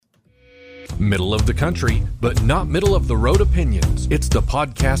Middle of the country, but not middle of the road opinions. It's the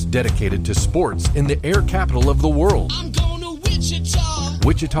podcast dedicated to sports in the air capital of the world. I'm going to Wichita.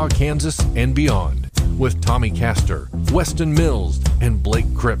 Wichita, Kansas, and beyond. With Tommy Castor, Weston Mills, and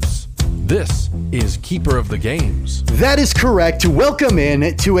Blake Cripps. This is Keeper of the Games. That is correct. Welcome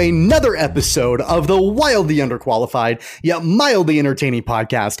in to another episode of the wildly underqualified yet mildly entertaining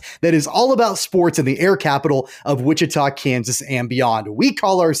podcast that is all about sports in the air capital of Wichita, Kansas, and beyond. We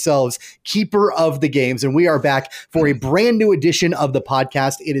call ourselves Keeper of the Games, and we are back for a brand new edition of the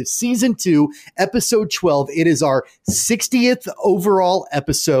podcast. It is season 2, episode 12. It is our 60th overall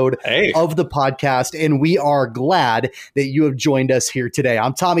episode of the podcast, and we are glad that you have joined us here today.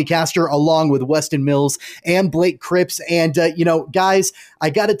 I'm Tommy Castor, along with Weston Mills and Blake Cripps. And, guys, I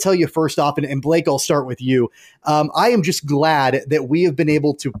got to tell you first off, and Blake, I'll start with you. I am just glad that we have been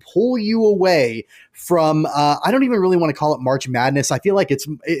able to pull you away from, I don't even really want to call it March Madness. I feel like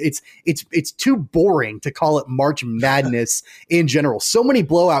it's too boring to call it March Madness in general. So many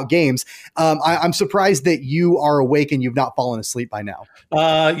blowout games. I'm surprised that you are awake and you've not fallen asleep by now.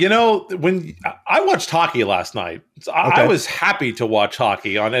 When I watched hockey last night, I was happy to watch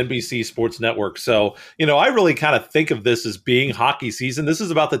hockey on NBC Sports Network. So, I really kind of think of this as being hockey season. This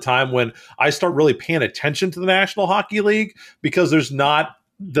is about the time when I start really paying attention to the National Hockey League because there's not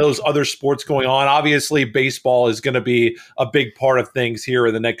those other sports going on. Obviously, baseball is going to be a big part of things here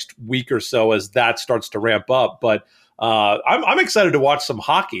in the next week or so as that starts to ramp up. But I'm excited to watch some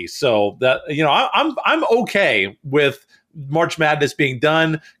hockey. So that, I'm okay with March Madness being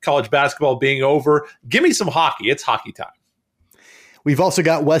done, college basketball being over. Give me some hockey. It's hockey time. We've also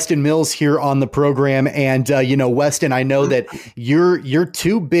got Weston Mills here on the program. And, Weston, I know that your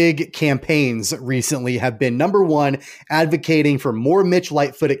two big campaigns recently have been, number one, advocating for more Mitch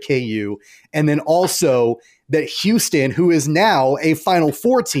Lightfoot at KU, and then also that Houston, who is now a Final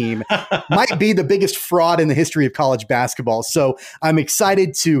Four team, might be the biggest fraud in the history of college basketball. So I'm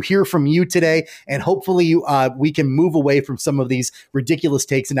excited to hear from you today, and hopefully we can move away from some of these ridiculous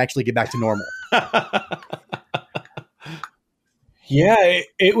takes and actually get back to normal. Yeah,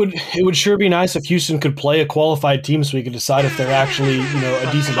 it would sure be nice if Houston could play a qualified team so we could decide if they're actually,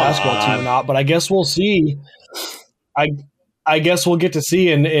 a decent basketball team or not. But I guess we'll see. I guess we'll get to see,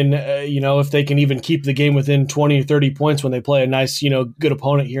 and if they can even keep the game within 20 or 30 points when they play a nice, good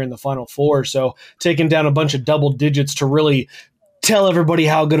opponent here in the Final Four. So taking down a bunch of double digits to really tell everybody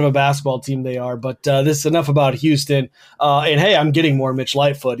how good of a basketball team they are. But this is enough about Houston. And hey, I'm getting more Mitch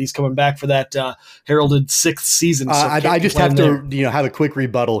Lightfoot. He's coming back for that heralded 6th season. So I just have to have a quick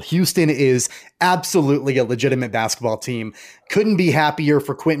rebuttal. Houston is absolutely a legitimate basketball team. Couldn't be happier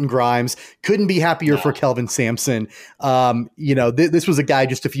for Quentin Grimes. Couldn't be happier for Kelvin Sampson. This was a guy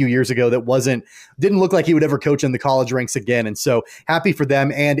just a few years ago that didn't look like he would ever coach in the college ranks again. And so happy for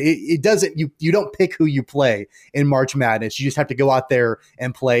them. And it doesn't, you don't pick who you play in March Madness. You just have to go out there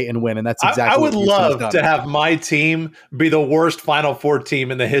and play and win. And that's exactly I would love to have my team be the worst Final Four team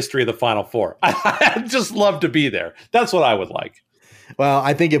in the history of the Final Four. I'd just love to be there. That's what I would like. Well,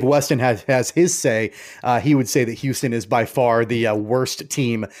 I think if Weston has his say, he would say that Houston is by far the worst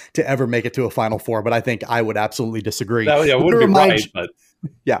team to ever make it to a Final Four. But I think I would absolutely disagree. Wouldn't be right, but.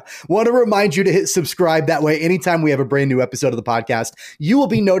 Yeah. Want to remind you to hit subscribe. That way, anytime we have a brand new episode of the podcast, you will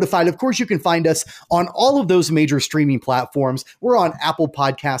be notified. Of course, you can find us on all of those major streaming platforms. We're on Apple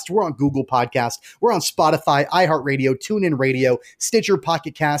Podcasts. We're on Google Podcasts. We're on Spotify, iHeartRadio, TuneIn Radio, Stitcher,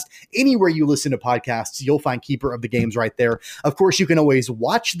 Pocket Cast. Anywhere you listen to podcasts, you'll find Keeper of the Games right there. Of course, you can always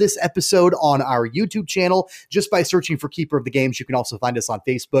watch this episode on our YouTube channel just by searching for Keeper of the Games. You can also find us on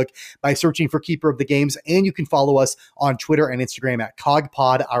Facebook by searching for Keeper of the Games, and you can follow us on Twitter and Instagram at COGPod.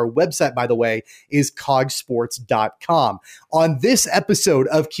 Our website, by the way, is cogsports.com. On this episode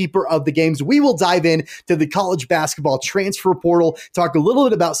of Keeper of the Games, we will dive in to the college basketball transfer portal, talk a little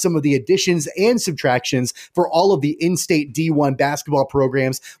bit about some of the additions and subtractions for all of the in-state D1 basketball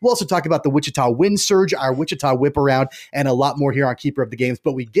programs. We'll also talk about the Wichita Wind Surge, our Wichita Whip Around, and a lot more here on Keeper of the Games.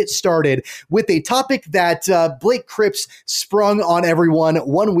 But we get started with a topic that Blake Cripps sprung on everyone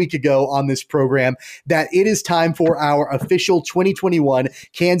 1 week ago on this program, that it is time for our official 2021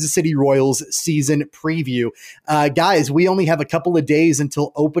 Kansas City Royals season preview. Guys, we only have a couple of days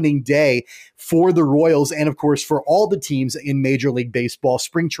until opening day for the Royals and, of course, for all the teams in Major League Baseball.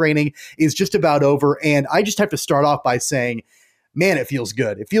 Spring training is just about over, and I just have to start off by saying, man, it feels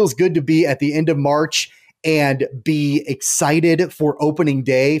good. It feels good to be at the end of March and be excited for opening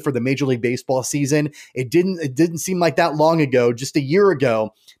day for the Major League Baseball season. It didn't seem like that long ago, just a year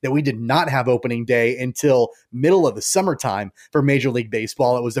ago, that we did not have opening day until middle of the summertime for Major League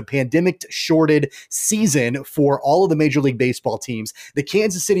Baseball. It was a pandemic-shorted season for all of the Major League Baseball teams. The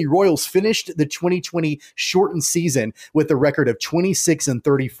Kansas City Royals finished the 2020 shortened season with a record of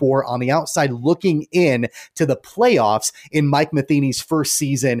 26-34 on the outside, looking in to the playoffs in Mike Matheny's first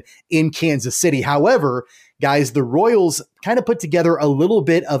season in Kansas City. However, guys, the Royals kind of put together a little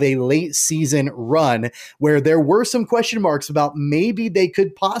bit of a late season run where there were some question marks about maybe they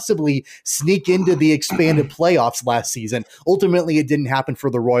could possibly sneak into the expanded playoffs last season. Ultimately, it didn't happen for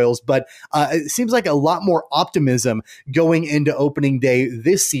the Royals, but it seems like a lot more optimism going into opening day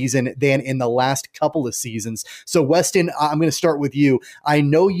this season than in the last couple of seasons. So, Weston, I'm going to start with you. I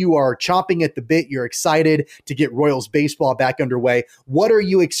know you are chomping at the bit. You're excited to get Royals baseball back underway. What are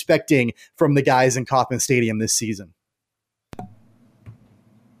you expecting from the guys in Kauffman Stadium this season?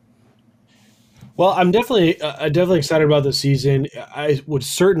 Well, I'm definitely excited about the season. I would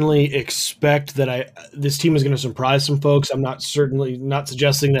certainly expect that this team is going to surprise some folks. I'm not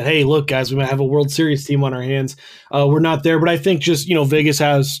suggesting that, hey, look, guys, we might have a World Series team on our hands. We're not there, but I think just, Vegas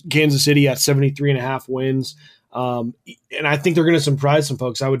has Kansas City at 73.5 wins. And I think they're going to surprise some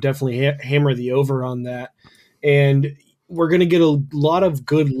folks. I would definitely hammer the over on that. And we're going to get a lot of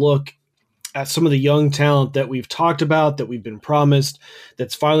good look at some of the young talent that we've talked about, that we've been promised,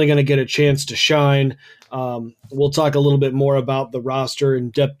 that's finally going to get a chance to shine. We'll talk a little bit more about the roster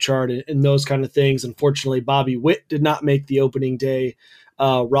and depth chart and those kind of things. Unfortunately, Bobby Witt did not make the opening day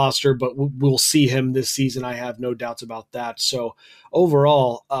roster, but we'll see him this season. I have no doubts about that. So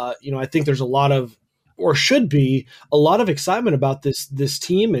overall, I think there's a lot of, or should be, a lot of excitement about this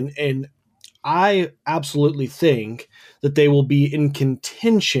team. And I absolutely think that they will be in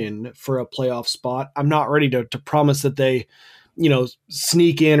contention for a playoff spot. I'm not ready to promise that they,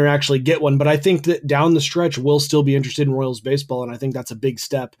 sneak in or actually get one, but I think that down the stretch we'll still be interested in Royals baseball, and I think that's a big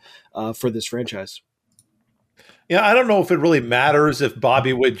step for this franchise. Yeah, I don't know if it really matters if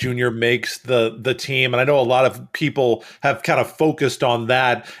Bobby Witt Jr. makes the team. And I know a lot of people have kind of focused on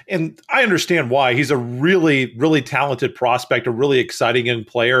that. And I understand why. He's a really, really talented prospect, a really exciting young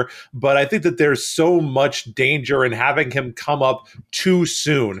player. But I think that there's so much danger in having him come up too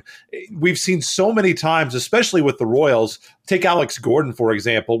soon. We've seen so many times, especially with the Royals. Take Alex Gordon, for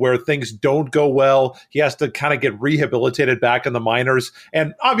example, where things don't go well. He has to kind of get rehabilitated back in the minors.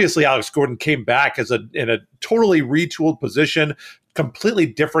 And obviously, Alex Gordon came back in a totally retooled position, completely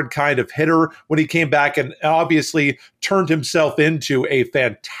different kind of hitter when he came back, and obviously turned himself into a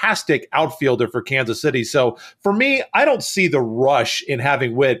fantastic outfielder for Kansas City. So for me, I don't see the rush in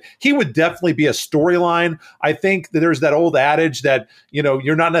having Witt. He would definitely be a storyline. I think that there's that old adage that,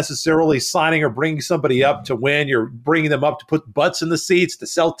 you're not necessarily signing or bringing somebody up to win. You're bringing them up to put butts in the seats, to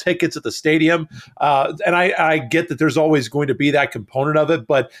sell tickets at the stadium. And I get that there's always going to be that component of it.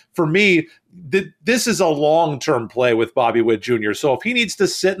 But for me, this is a long-term play with Bobby Witt Jr. So if he needs to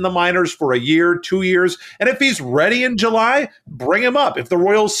sit in the minors for a year, 2 years, and if he's ready in July, bring him up. If the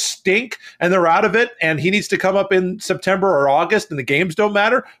Royals stink and they're out of it and he needs to come up in September or August and the games don't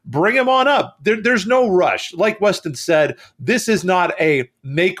matter, bring him on up. There's no rush. Like Weston said, this is not a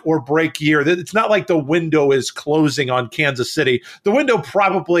make or break year. It's not like the window is closing on Kansas City. The window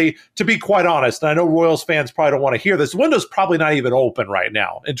probably, to be quite honest, and I know Royals fans probably don't want to hear this, the window's probably not even open right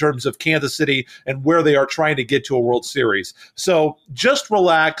now in terms of Kansas City and where they are trying to get to a World Series. So just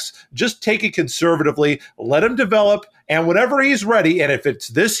relax, just take it conservatively, let him develop, and whenever he's ready, and if it's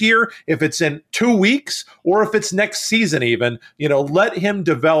this year, if it's in 2 weeks, or if it's next season even, let him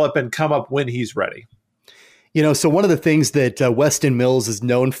develop and come up when he's ready. So one of the things that Weston Mills is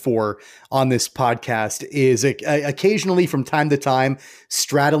known for on this podcast is occasionally from time to time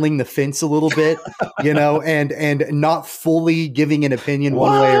straddling the fence a little bit, and not fully giving an opinion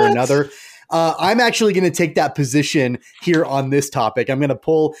one way or another. I'm actually going to take that position here on this topic. I'm going to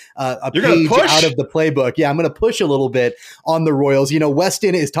pull a page out of the playbook. Yeah, I'm going to push a little bit on the Royals.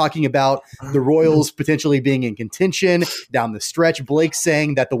 Weston is talking about the Royals potentially being in contention down the stretch. Blake's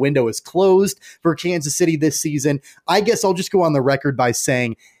saying that the window is closed for Kansas City this season. I guess I'll just go on the record by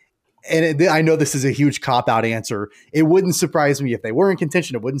saying, and I know this is a huge cop-out answer, it wouldn't surprise me if they were in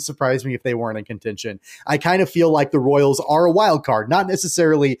contention. It wouldn't surprise me if they weren't in contention. I kind of feel like the Royals are a wild card, not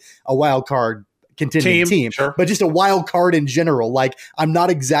necessarily a wild card contending team, sure. but just a wild card in general. Like, I'm not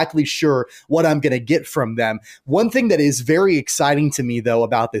exactly sure what I'm going to get from them. One thing that is very exciting to me, though,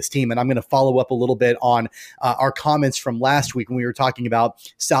 about this team, and I'm going to follow up a little bit on our comments from last week when we were talking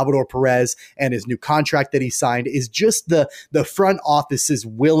about Salvador Perez and his new contract that he signed, is just the front office's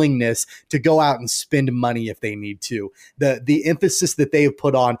willingness to go out and spend money if they need to. The emphasis that they have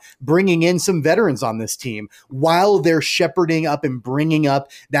put on bringing in some veterans on this team while they're shepherding up and bringing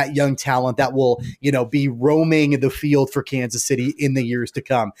up that young talent that will, be roaming the field for Kansas City in the years to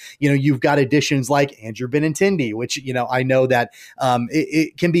come. You've got additions like Andrew Benintendi, which, I know that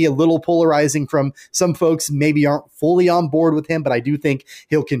it can be a little polarizing from some folks, maybe aren't fully on board with him, but I do think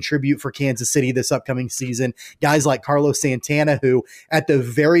he'll contribute for Kansas City this upcoming season. Guys like Carlos Santana, who at the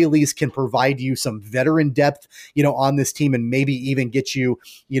very least can provide you some veteran depth, on this team, and maybe even get you,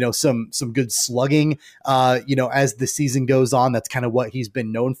 some good slugging, as the season goes on. That's kind of what he's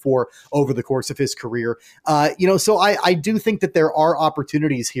been known for over the course of his career. So I do think that there are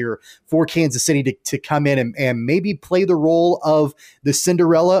opportunities here for Kansas City to come in and maybe play the role of the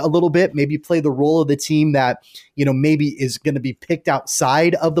Cinderella a little bit, maybe play the role of the team that, maybe is going to be picked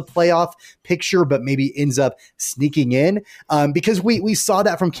outside of the playoff picture, but maybe ends up sneaking in. Because we saw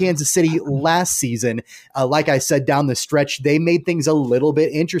that from Kansas City last season. Like I said, down the stretch, they made things a little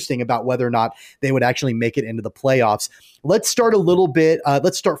bit interesting about whether or not they would actually make it into the playoffs. Let's start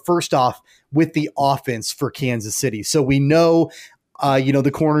let's start first off with the offense for Kansas City. So we know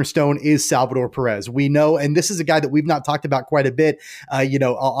the cornerstone is Salvador Perez. We know, and this is a guy that we've not talked about quite a bit,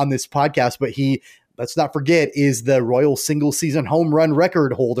 on this podcast, but let's not forget, is the Royal single season home run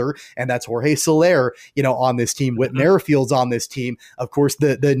record holder, and that's Jorge Soler, on this team. Whit Merrifield's on this team. Of course,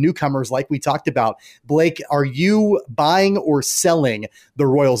 the newcomers, like we talked about. Blake, are you buying or selling the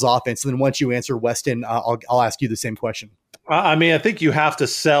Royals offense? And then once you answer, Weston, I'll ask you the same question. I think you have to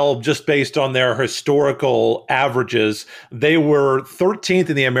sell just based on their historical averages. They were 13th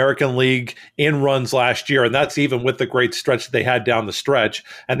in the American League in runs last year, and that's even with the great stretch that they had down the stretch,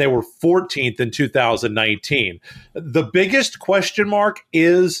 and they were 14th in 2019. The biggest question mark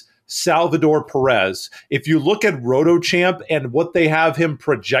is Salvador Perez. If you look at RotoChamp and what they have him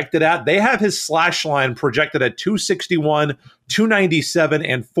projected at, they have his slash line projected at 261, 297,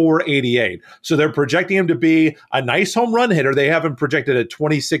 and 488. So they're projecting him to be a nice home run hitter. They have him projected at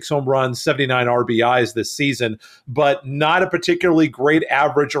 26 home runs, 79 RBIs this season, but not a particularly great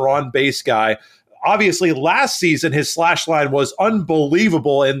average or on base guy. Obviously, last season, his slash line was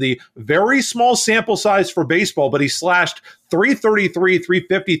unbelievable in the very small sample size for baseball, but he slashed 333,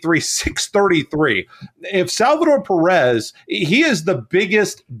 353, 633. If Salvador Perez, he is the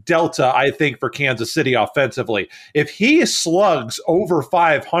biggest delta, I think, for Kansas City offensively. If he slugs over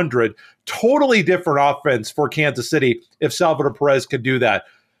 500, totally different offense for Kansas City if Salvador Perez could do that.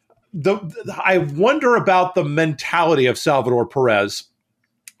 I wonder about the mentality of Salvador Perez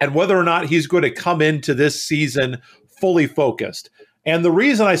and whether or not he's going to come into this season fully focused. And the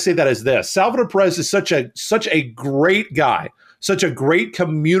reason I say that is this: Salvador Perez is such a great guy, such a great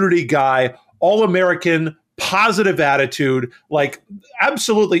community guy, all-American, positive attitude. Like,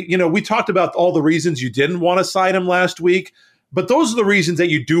 absolutely, we talked about all the reasons you didn't want to sign him last week, but those are the reasons that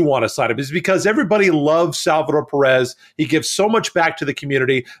you do want to sign him, is because everybody loves Salvador Perez. He gives so much back to the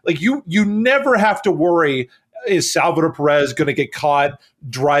community. Like, you never have to worry, is Salvador Perez going to get caught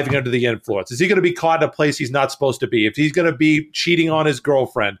driving under the influence? Is he going to be caught in a place he's not supposed to be? If he's going to be cheating on his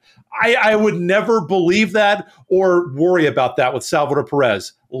girlfriend? I would never believe that or worry about that with Salvador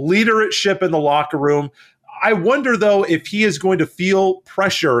Perez. Leadership in the locker room. I wonder, though, if he is going to feel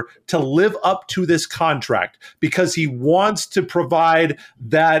pressure to live up to this contract because he wants to provide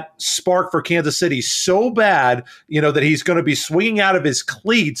that spark for Kansas City so bad, that he's going to be swinging out of his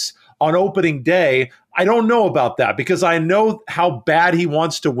cleats on opening day. I don't know about that because I know how bad he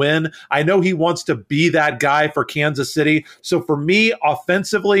wants to win. I know he wants to be that guy for Kansas City. So for me,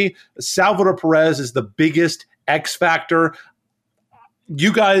 offensively, Salvador Perez is the biggest X factor.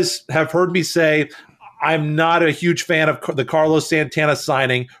 You guys have heard me say I'm not a huge fan of the Carlos Santana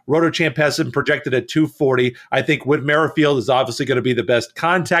signing. RotoChamp has him projected at 240. I think Whit Merrifield is obviously going to be the best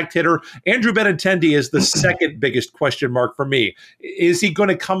contact hitter. Andrew Benintendi is the second biggest question mark for me. Is he going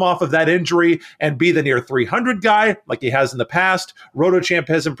to come off of that injury and be the near 300 guy like he has in the past? RotoChamp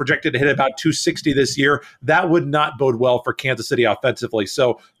has him projected to hit about 260 this year. That would not bode well for Kansas City offensively.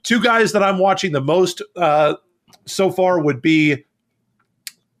 So two guys that I'm watching the most so far would be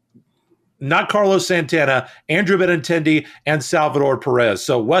not Carlos Santana, Andrew Benintendi, and Salvador Perez.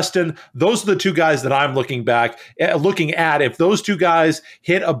 So Weston, those are the two guys that I'm looking at. If those two guys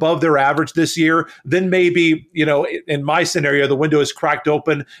hit above their average this year, then maybe, in my scenario, the window is cracked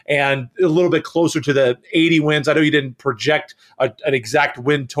open and a little bit closer to the 80 wins. I know you didn't project an exact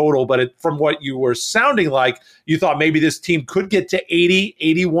win total, but from what you were sounding like, you thought maybe this team could get to 80,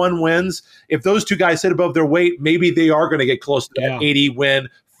 81 wins. If those two guys hit above their weight, maybe they are going to get close to that 80 win,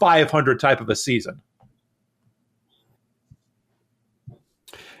 500 type of a season.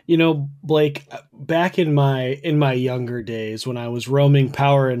 Blake, back in my younger days when I was roaming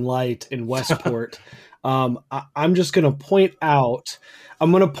Power and Light in Westport, I'm just going to point out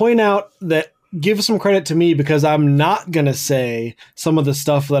that give some credit to me because I'm not going to say some of the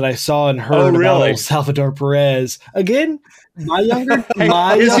stuff that I saw and heard about old Salvador Perez. Again, my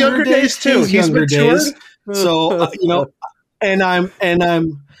younger days too. He's matured. So, and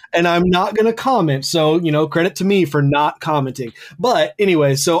I'm not going to comment. So, credit to me for not commenting. But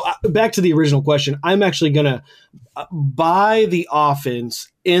anyway, so back to the original question. I'm actually going to buy the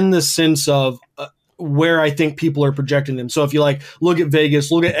offense in the sense of where I think people are projecting them. So if you look at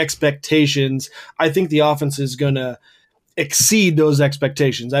Vegas, look at expectations, I think the offense is going to exceed those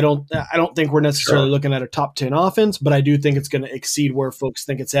expectations. I don't think we're necessarily looking at a top 10 offense, but I do think it's going to exceed where folks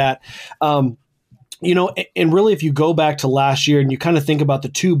think it's at. And really, if you go back to last year and you kind of think about the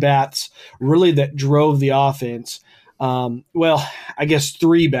two bats really that drove the offense, I guess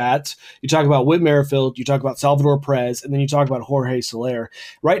three bats. You talk about Whit Merrifield, you talk about Salvador Perez, and then you talk about Jorge Soler.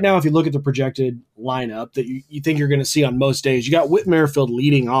 Right now, if you look at the projected lineup that you think you're going to see on most days, you got Whit Merrifield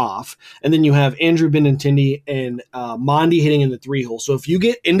leading off, and then you have Andrew Benintendi and Mondi hitting in the 3-hole. So if you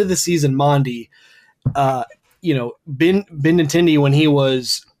get into the season, Mondi, Benintendi, when he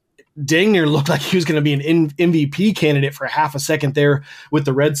was dang near looked like he was going to be an MVP candidate for half a second there with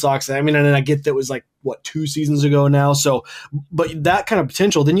the Red Sox. I mean, and I get that was 2 seasons ago now. So, but that kind of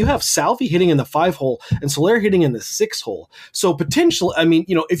potential. Then you have Salvi hitting in the 5-hole and Soler hitting in the 6-hole. So potential. I mean,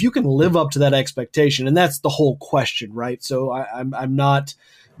 if you can live up to that expectation, and that's the whole question, right? So I'm not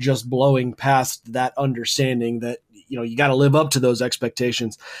just blowing past that understanding that you got to live up to those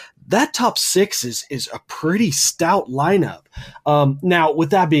expectations. That top 6 is a pretty stout lineup. Now, with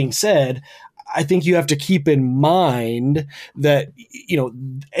that being said, I think you have to keep in mind that,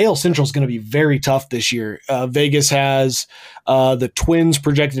 AL Central is going to be very tough this year. Vegas has the Twins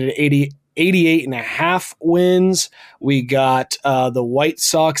projected at 88.5 wins. We got the White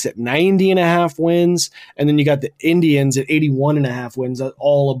Sox at 90.5 wins. And then you got the Indians at 81.5 wins,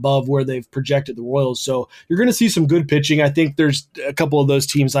 all above where they've projected the Royals. So you're going to see some good pitching. I think there's a couple of those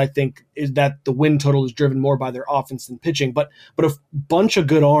teams, I think, is that the win total is driven more by their offense than pitching. But a bunch of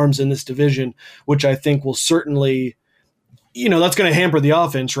good arms in this division, which I think will certainly – that's going to hamper the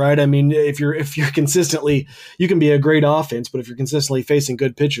offense, right? I mean, if you're consistently, you can be a great offense, but if you're consistently facing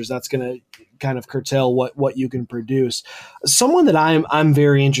good pitchers, that's going to kind of curtail what you can produce. Someone that I'm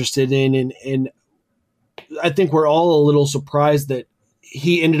very interested in, and I think we're all a little surprised that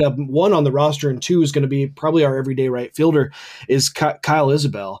he ended up 1 on the roster and 2 is going to be probably our everyday right fielder, is Kyle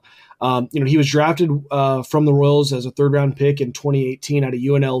Isabel. He was drafted from the Royals as a 3rd-round pick in 2018 out of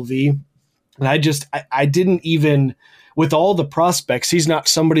UNLV, and I didn't even. With all the prospects, he's not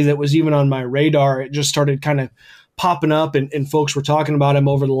somebody that was even on my radar. It just started kind of popping up, and folks were talking about him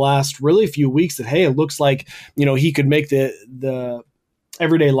over the last really few weeks that, hey, it looks like, he could make the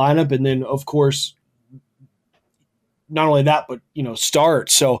everyday lineup. And then, of course, not only that, but, start.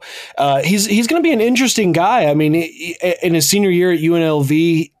 So he's going to be an interesting guy. I mean, in his senior year at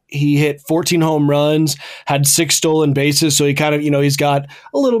UNLV, he hit 14 home runs, had 6 stolen bases. So he kind of, he's got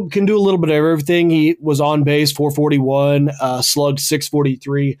can do a little bit of everything. He was on base, 441, slugged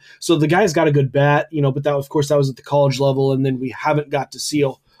 643. So the guy's got a good bat, but that, of course, that was at the college level. And then we haven't got to see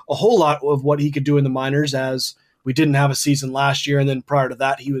a whole lot of what he could do in the minors, as we didn't have a season last year. And then prior to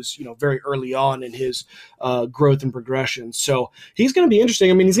that, he was, very early on in his growth and progression. So he's going to be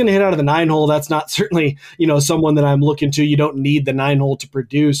interesting. I mean, he's going to hit out of the 9-hole. That's not certainly, someone that I'm looking to. You don't need the 9-hole to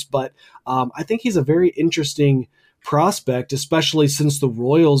produce, but I think he's a very interesting prospect, especially since the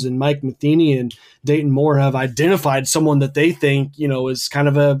Royals and Mike Matheny and Dayton Moore have identified someone that they think, is kind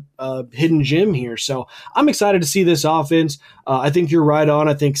of a hidden gem here. So I'm excited to see this offense. I think you're right on.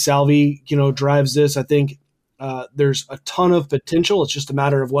 I think Salvi, drives this. I think there's a ton of potential. It's just a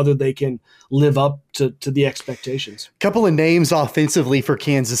matter of whether they can live up to the expectations. Couple of names offensively for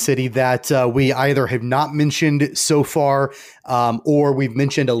Kansas City that we either have not mentioned so far or we've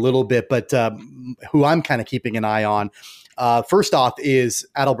mentioned a little bit, but who I'm kind of keeping an eye on. First off is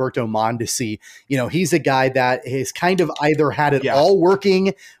Adalberto Mondesi. He's a guy that has kind of either had it all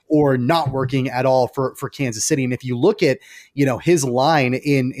working or not working at all for Kansas City. And if you look at, his line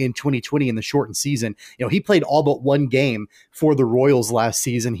in 2020 in the shortened season, he played all but one game for the Royals last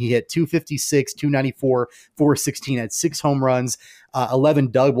season. He hit 256, 294, 416, had 6 home runs,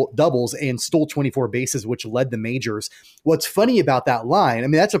 11 doubles, and stole 24 bases, which led the majors. What's funny about that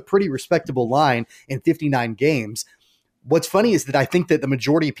line, that's a pretty respectable line in 59 games. What's funny is that I think that the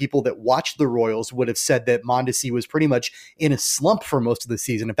majority of people that watched the Royals would have said that Mondesi was pretty much in a slump for most of the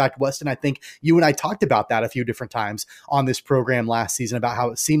season. In fact, Weston, I think you and I talked about that a few different times on this program last season about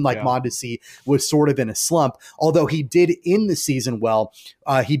how it seemed like Mondesi was sort of in a slump, although he did end the season well.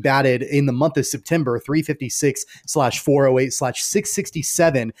 He batted in the month of September,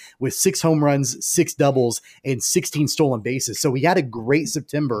 356/408/667 with 6 home runs, 6 doubles, and 16 stolen bases. So he had a great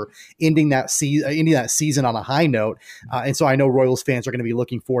September, ending that season on a high note. And so I know Royals fans are going to be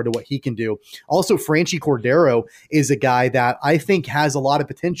looking forward to what he can do. Also, Franchy Cordero is a guy that I think has a lot of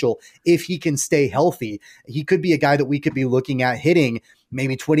potential if he can stay healthy. He could be a guy that we could be looking at hitting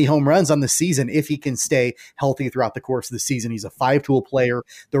maybe 20 home runs on the season if he can stay healthy throughout the course of the season. He's a 5-tool player.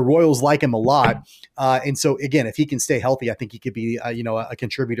 The Royals like him a lot. And so, again, if he can stay healthy, I think he could be, a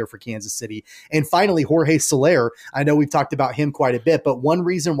contributor for Kansas City. And finally, Jorge Soler. I know we've talked about him quite a bit, but one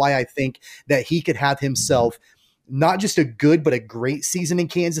reason why I think that he could have himself not just a good, but a great season in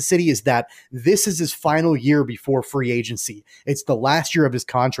Kansas City is that this is his final year before free agency. It's the last year of his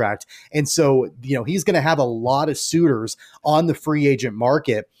contract. And so, he's going to have a lot of suitors on the free agent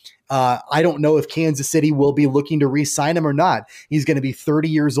market. I don't know if Kansas City will be looking to re-sign him or not. He's going to be 30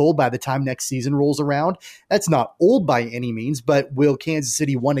 years old by the time next season rolls around. That's not old by any means, but will Kansas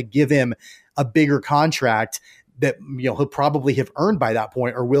City want to give him a bigger contract that he'll probably have earned by that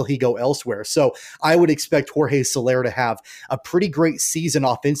point, or will he go elsewhere? So I would expect Jorge Soler to have a pretty great season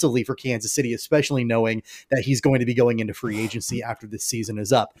offensively for Kansas City, especially knowing that he's going to be going into free agency after this season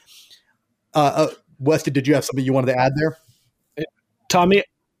is up. Weston, did you have something you wanted to add there? Tommy?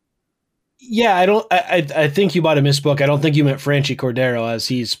 Yeah, I think you might have misspoke. I don't think you meant Franchy Cordero, as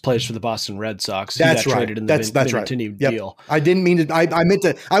he's plays for the Boston Red Sox. That's right. Traded in the Benintendi deal. I didn't mean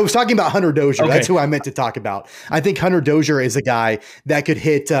to. I was talking about Hunter Dozier. Okay. That's who I meant to talk about. I think Hunter Dozier is a guy that could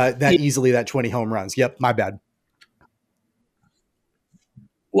hit easily that 20 home runs. Yep, my bad.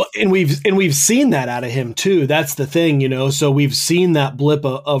 Well, and we've seen that out of him too. That's the thing, So we've seen that blip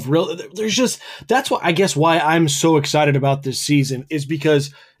of real. That's why I'm so excited about this season is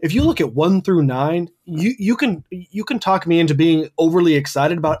because if you look at 1 through 9, you can talk me into being overly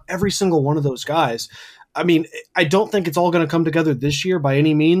excited about every single one of those guys. I don't think it's all going to come together this year by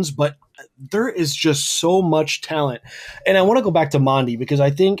any means, but there is just so much talent. And I want to go back to Mondi because I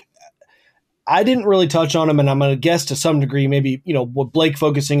think I didn't really touch on him, and I'm going to guess to some degree, maybe, with Blake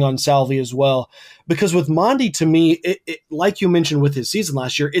focusing on Salvi as well. Because with Mondi, to me, it like you mentioned with his season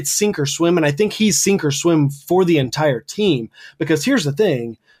last year, it's sink or swim, and I think he's sink or swim for the entire team. Because here's the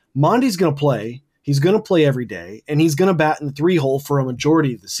thing, Mondi's going to play, he's going to play every day, and he's going to bat in the 3-hole for a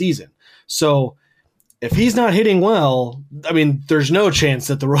majority of the season. So if he's not hitting well, there's no chance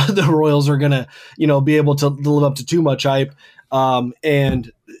that the Royals are going to, be able to live up to too much hype.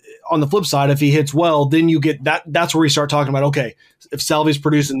 And on the flip side, if he hits well, then you get that. That's where we start talking about, okay, if Salvi's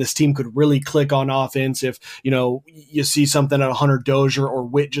producing, this team could really click on offense. If, you see something at Hunter Dozier or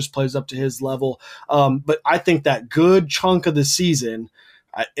Witt just plays up to his level. But I think that good chunk of the season,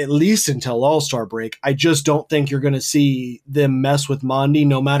 at least until All-Star break, I just don't think you're going to see them mess with Mondi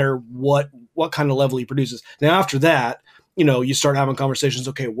no matter what kind of level he produces. Now, after that, you start having conversations,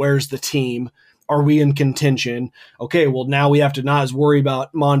 okay, where's the team? Are we in contention? Okay, well, now we have to not as worry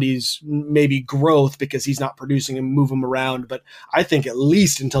about Mondi's maybe growth because he's not producing and move him around. But I think at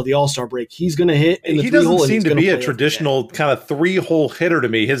least until the All-Star break, he's going to hit in the 3-hole. He doesn't seem to be a traditional kind of 3-hole hitter to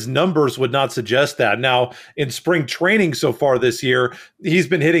me. His numbers would not suggest that. Now, in spring training so far this year, he's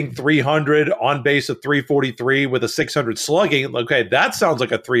been hitting 300 on base of 343 with a 600 slugging. Okay, that sounds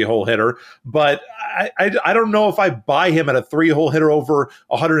like a 3-hole hitter, but I don't know if I buy him at a 3-hole hitter over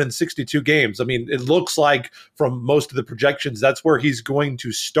 162 games. It looks like from most of the projections, that's where he's going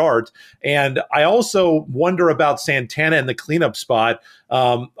to start. And I also wonder about Santana in the cleanup spot.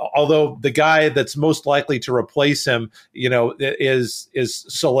 Although the guy that's most likely to replace him, is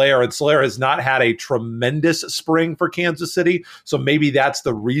Soler, and Soler has not had a tremendous spring for Kansas City, so maybe that's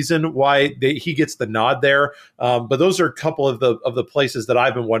the reason why he gets the nod there. But those are a couple of the places that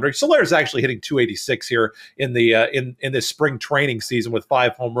I've been wondering. Soler is actually hitting 286 here in the in this spring training season with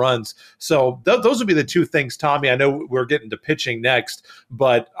 5 home runs. So those would be the two things, Tommy. I know we're getting to pitching next,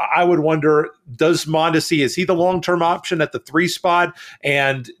 but I would wonder, does Mondesi, is he the long-term option at the 3 spot?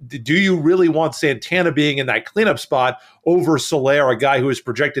 And do you really want Santana being in that cleanup spot over Soler, a guy who is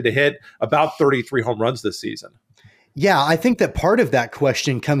projected to hit about 33 home runs this season? Yeah, I think that part of that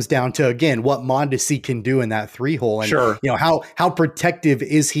question comes down to, again, what Mondesi can do in that 3 hole. And, sure. How protective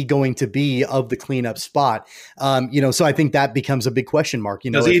is he going to be of the cleanup spot? So I think that becomes a big question mark.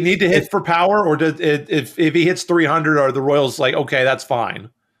 Does he need to hit for power, or if he hits 300, are the Royals like, okay, that's fine?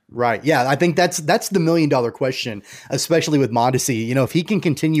 Right. Yeah, I think that's the $1 million question, especially with Mondesi. If he can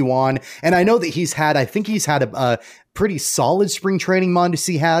continue on, and I know that he's had a pretty solid spring training,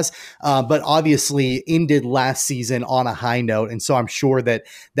 Mondesi has, but obviously ended last season on a high note, and so I'm sure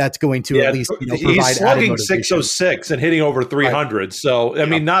that's going to at least provide he's slugging 606 and hitting over 300. Right. So I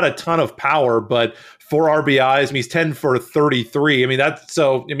mean, not a ton of power, but 4 RBIs. I mean, he's 10 for 33. I mean,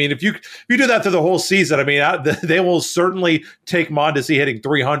 if you do that through the whole season, I mean, they will certainly take Mondesi hitting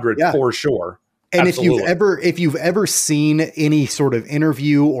 300 for sure. And Absolutely. if you've ever seen any sort of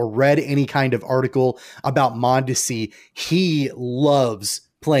interview or read any kind of article about Mondesi, he loves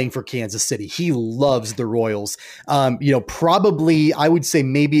playing for Kansas City. He loves the Royals. Probably I would say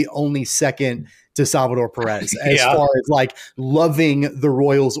maybe only second to Salvador Perez as far as like loving the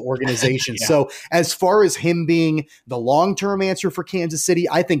Royals organization. Yeah. So as far as him being the long-term answer for Kansas City,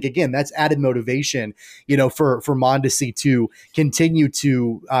 I think, again, that's added motivation, for Mondesi to continue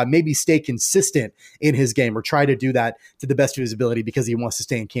to maybe stay consistent in his game, or try to do that to the best of his ability, because he wants to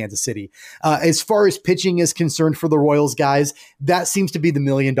stay in Kansas City. As far as pitching is concerned for the Royals, guys, that seems to be the $1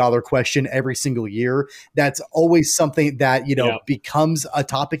 million question every single year. That's always something that, becomes a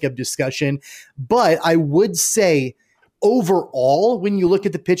topic of discussion. But I would say overall, when you look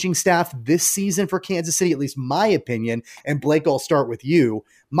at the pitching staff this season for Kansas City, at least my opinion, and Blake, I'll start with you.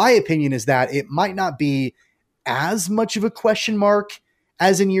 My opinion is that it might not be as much of a question mark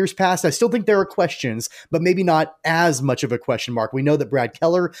as in years past. I still think there are questions, but maybe not as much of a question mark. We know that Brad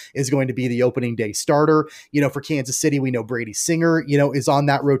Keller is going to be the opening day starter, for Kansas City. We know Brady Singer, is on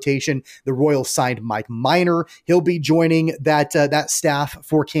that rotation. The Royals signed Mike Minor. He'll be joining that staff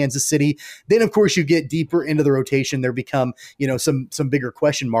for Kansas City. Then, of course, you get deeper into the rotation. There become, some bigger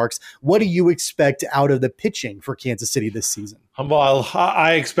question marks. What do you expect out of the pitching for Kansas City this season? Well,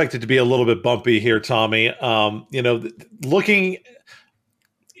 I expect it to be a little bit bumpy here, Tommy. Looking,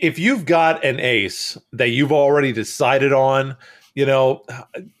 if you've got an ace that you've already decided on,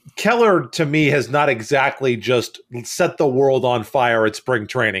 Keller, to me, has not exactly just set the world on fire at spring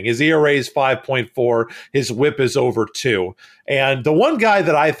training. His ERA is 5.4. His whip is over 2. And the one guy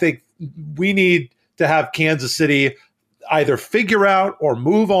that I think we need to have Kansas City either figure out or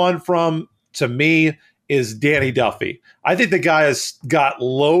move on from, to me, is Danny Duffy. I think the guy has got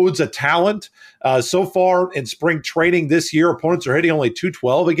loads of talent. So far in spring training this year, opponents are hitting only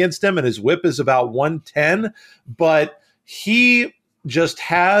 212 against him, and his whip is about 110. But he just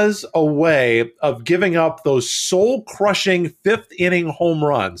has a way of giving up those soul-crushing fifth-inning home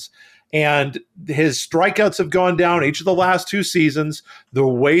runs. And his strikeouts have gone down each of the last 2 seasons. They're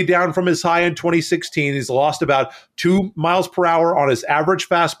way down from his high in 2016. He's lost about 2 miles per hour on his average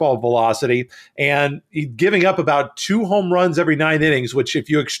fastball velocity, and he's giving up about 2 home runs every 9 innings, which if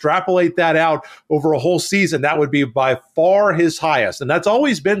you extrapolate that out over a whole season, that would be by far his highest. And that's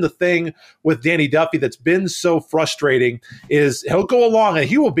always been the thing with Danny Duffy that's been so frustrating, is he'll go along and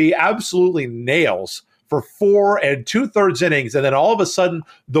he will be absolutely nails for 4 2/3 innings, and then all of a sudden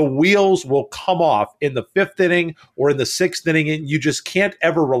the wheels will come off in the 5th inning or in the 6th inning, and you just can't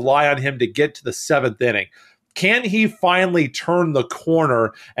ever rely on him to get to the 7th inning. Can he finally turn the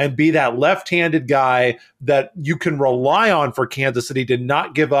corner and be that left-handed guy that you can rely on for Kansas City to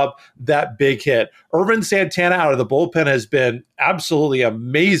not give up that big hit? Ervin Santana out of the bullpen has been absolutely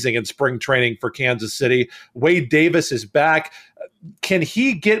amazing in spring training for Kansas City. Wade Davis is back. Can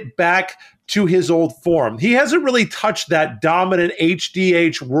he get back to his old form? He hasn't really touched that dominant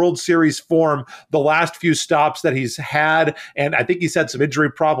HDH World Series form the last few stops that he's had, and I think he's had some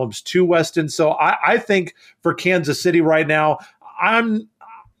injury problems too, Weston. So I think for Kansas City right now, I'm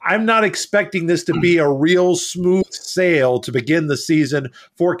not expecting this to be a real smooth sail to begin the season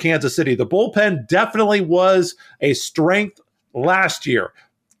for Kansas City. The bullpen definitely was a strength last year.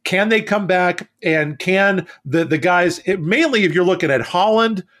 Can they come back? And can the guys, mainly if you're looking at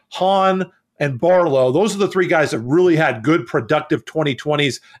Holland, Hahn, and Barlow, those are the three guys that really had good, productive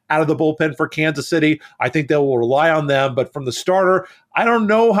 2020s out of the bullpen for Kansas City. I think they will rely on them. But from the starter, I don't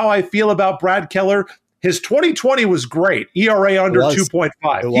know how I feel about Brad Keller. His 2020 was great. ERA under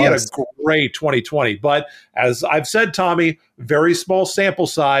 2.5. He had a great 2020. But as I've said, Tommy, very small sample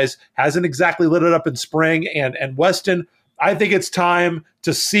size, hasn't exactly lit it up in spring. And Weston, I think it's time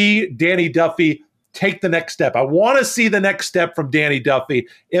to see Danny Duffy take the next step. I want to see the next step from Danny Duffy.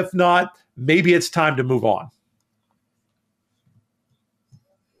 If not, maybe it's time to move on.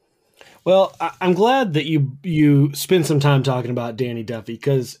 Well, I'm glad that you spent some time talking about Danny Duffy,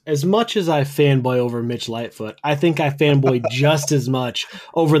 because as much as I fanboy over Mitch Lightfoot, I think I fanboy just as much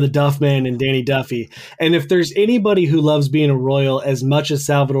over the Duffman and Danny Duffy. And if there's anybody who loves being a Royal as much as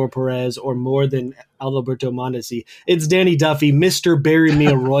Salvador Perez or more than Alberto Mondesi, it's Danny Duffy, Mr. Bury Me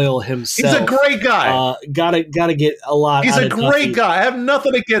a Royal himself. He's a great guy. Gotta get a lot. He's out a of great Duffy. guy. I have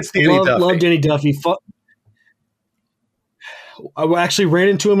nothing against Danny Duffy. Love Danny Duffy. I actually ran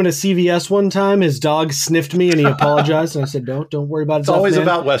into him at a CVS one time. His dog sniffed me and he apologized. And I said, "Don't worry about it." It's always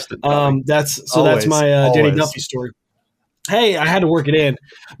about Weston. That's my Danny Duffy story. Hey, I had to work it in,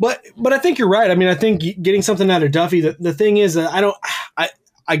 but I think you're right. I mean, I think getting something out of Duffy. The thing is, I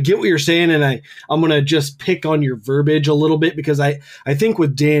get what you're saying, and I'm gonna just pick on your verbiage a little bit, because I think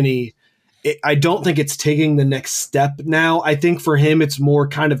with Danny, I don't think it's taking the next step now. I think for him, it's more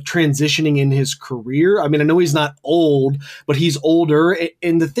kind of transitioning in his career. I mean, I know he's not old, but he's older.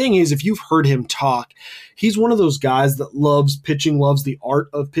 And the thing is, if you've heard him talk, he's one of those guys that loves pitching, loves the art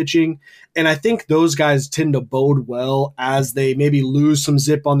of pitching. And I think those guys tend to bode well as they maybe lose some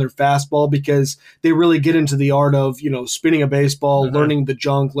zip on their fastball, because they really get into the art of, spinning a baseball, learning the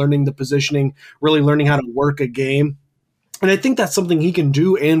junk, learning the positioning, really learning how to work a game. And I think that's something he can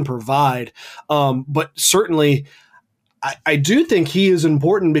do and provide. But certainly, I do think he is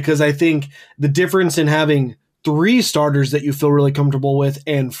important, because I think the difference in having 3 starters that you feel really comfortable with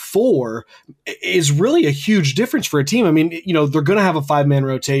and 4 is really a huge difference for a team. I mean, they're going to have a 5-man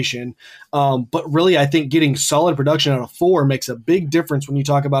rotation, but really I think getting solid production out of 4 makes a big difference when you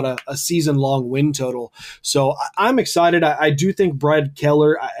talk about a season-long win total. So I'm excited. I do think Brad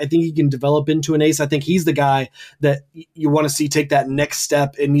Keller, I think he can develop into an ace. I think he's the guy that you want to see take that next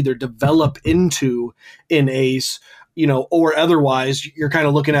step and either develop into an ace, or otherwise you're kind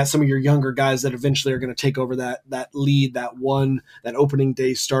of looking at some of your younger guys that eventually are going to take over that lead, that opening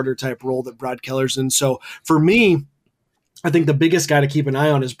day starter type role that Brad Keller's in. So for me, I think the biggest guy to keep an eye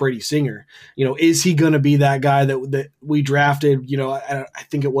on is Brady Singer. Is he going to be that guy that we drafted? I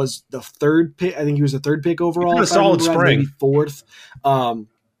think it was the 3rd pick. I think he was the 3rd pick overall. A solid spring, maybe 4th.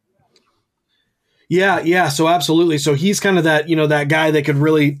 Yeah. So absolutely. So he's kind of that, that guy that could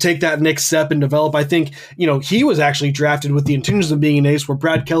really take that next step and develop. I think, he was actually drafted with the intentions of being an ace, where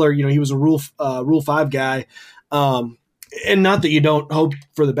Brad Keller, he was a Rule 5 guy. And not that you don't hope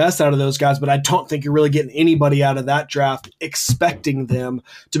for the best out of those guys, but I don't think you're really getting anybody out of that draft expecting them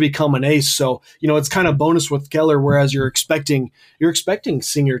to become an ace. So, it's kind of bonus with Keller, whereas you're expecting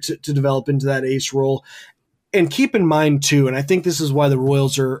Singer to develop into that ace role. And keep in mind, too, and I think this is why the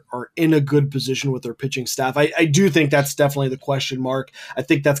Royals are in a good position with their pitching staff. I do think that's definitely the question mark. I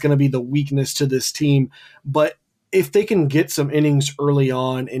think that's going to be the weakness to this team. But if they can get some innings early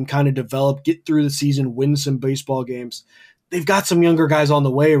on and kind of develop, get through the season, win some baseball games, they've got some younger guys on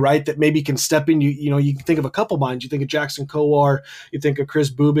the way, right, that maybe can step in. You can think of a couple minds. You think of Jackson Kowar. You think of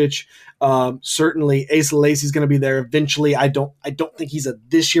Chris Bubich. Certainly, Asa Lacy's going to be there eventually. I don't think he's a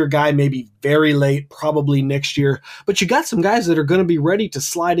this year guy. Maybe very late, probably next year. But you got some guys that are going to be ready to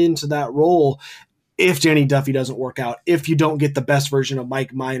slide into that role if Danny Duffy doesn't work out, if you don't get the best version of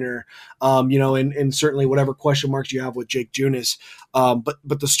Mike Minor, and certainly whatever question marks you have with Jake Junis. But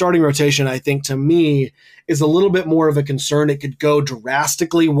the starting rotation, I think, to me, is a little bit more of a concern. It could go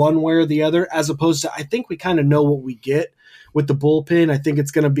drastically one way or the other, as opposed to, I think we kind of know what we get with the bullpen. I think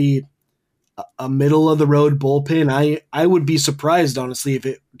it's going to be a middle-of-the-road bullpen. I would be surprised, honestly, if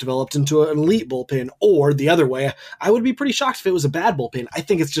it developed into an elite bullpen, or the other way. I would be pretty shocked if it was a bad bullpen. I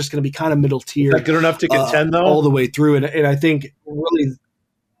think it's just going to be kind of middle tier. Is that good enough to contend, though? All the way through. And I think really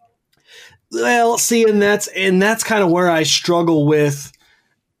 – well, see, and that's kind of where I struggle with –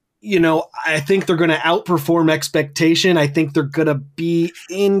 I think they're going to outperform expectation. I think they're going to be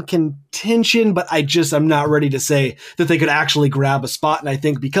in contention, but I'm not ready to say that they could actually grab a spot. And I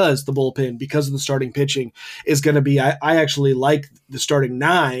think because the bullpen, because of the starting pitching is going to be, I actually like the starting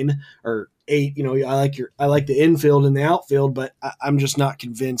 9 or 8. I like the infield and the outfield, but I'm just not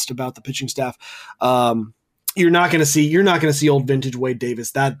convinced about the pitching staff. you're not going to see old vintage Wade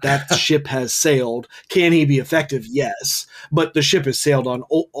Davis. That ship has sailed. Can he be effective? Yes, but the ship has sailed on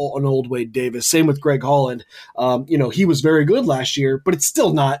old Wade Davis. Same with Greg Holland. He was very good last year, but it's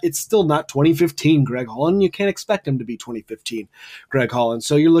still not 2015 Greg Holland. You can't expect him to be 2015 Greg Holland.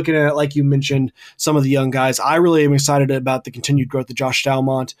 So you're looking at, like you mentioned, some of the young guys. I really am excited about the continued growth of Josh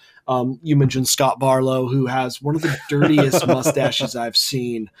Stalmont. You mentioned Scott Barlow, who has one of the dirtiest mustaches I've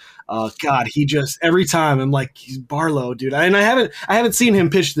seen. God, he just, every time I'm like, he's Barlow, dude. And I haven't seen him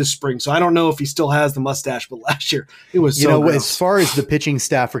pitch this spring, so I don't know if he still has the mustache, but last year it was so gross. As far as the pitching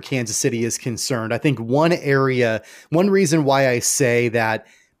staff for Kansas City is concerned, I think one reason why I say that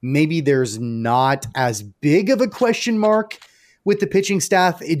maybe there's not as big of a question mark with the pitching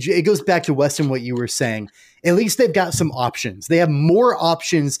staff, it goes back to Weston, what you were saying. At least they've got some options. They have more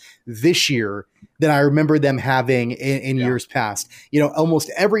options this year than I remember them having in years past.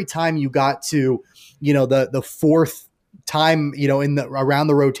 Almost every time you got to, the fourth time, around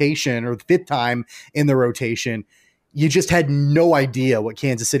the rotation, or the fifth time in the rotation, you just had no idea what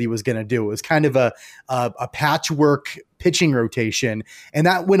Kansas City was going to do. It was kind of a patchwork pitching rotation, and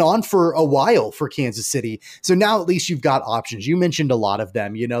that went on for a while for Kansas City. So now at least you've got options. You mentioned a lot of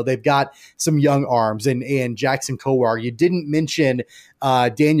them. They've got some young arms and Jackson Kowar. You didn't mention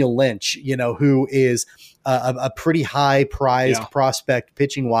Daniel Lynch, who is a pretty high prized prospect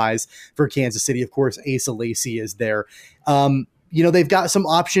pitching wise for Kansas City. Of course, Asa Lacy is there. They've got some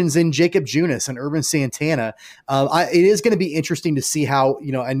options in Jacob Junis and Irvin Santana. It is going to be interesting to see how,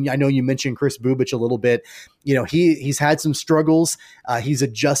 and I know you mentioned Chris Bubich a little bit. He's had some struggles. He's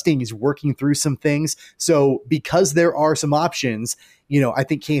adjusting. He's working through some things. So because there are some options, I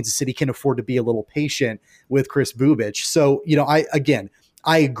think Kansas City can afford to be a little patient with Chris Bubich. So,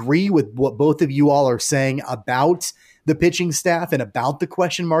 I agree with what both of you all are saying about the pitching staff and about the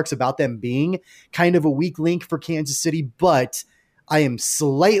question marks about them being kind of a weak link for Kansas City, but I am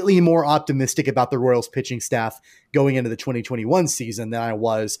slightly more optimistic about the Royals pitching staff going into the 2021 season than I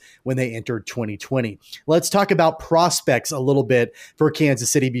was when they entered 2020. Let's talk about prospects a little bit for Kansas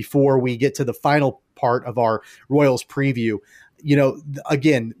City before we get to the final part of our Royals preview.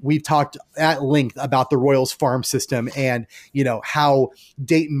 Again, we've talked at length about the Royals farm system and, how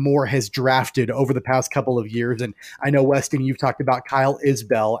Dayton Moore has drafted over the past couple of years. And I know, Weston, you've talked about Kyle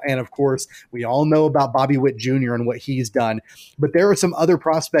Isbell. And of course, we all know about Bobby Witt Jr. and what he's done. But there are some other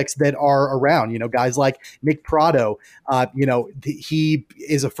prospects that are around, guys like Nick Prado. He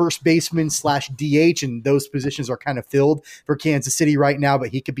is a first baseman / DH, and those positions are kind of filled for Kansas City right now. But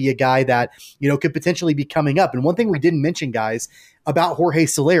he could be a guy that, could potentially be coming up. And one thing we didn't mention, guys, about Jorge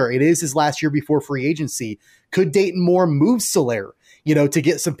Soler, it is his last year before free agency. Could Dayton Moore move Soler, to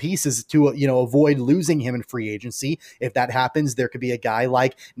get some pieces to, avoid losing him in free agency? If that happens, there could be a guy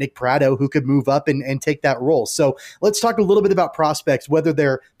like Nick Prado who could move up and take that role. So let's talk a little bit about prospects, whether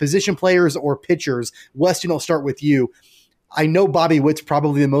they're position players or pitchers. Weston, I'll start with you. I know Bobby Witt's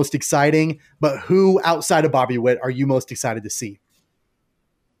probably the most exciting, but who outside of Bobby Witt are you most excited to see?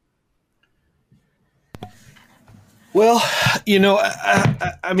 Well,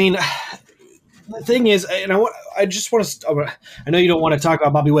 I mean, the thing is, and I just want to. I know you don't want to talk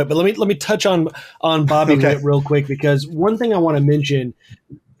about Bobby Witt, but let me touch on Bobby Witt real quick, because one thing I want to mention.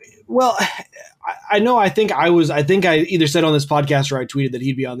 Well, I know. I think I either said on this podcast or I tweeted that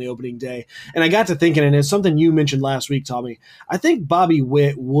he'd be on the opening day, and I got to thinking, and it's something you mentioned last week, Tommy. I think Bobby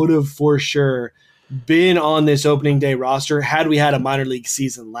Witt would have for sure been on this opening day roster had we had a minor league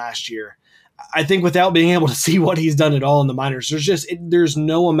season last year. I think without being able to see what he's done at all in the minors, there's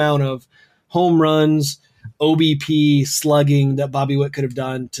no amount of home runs, OBP, slugging that Bobby Witt could have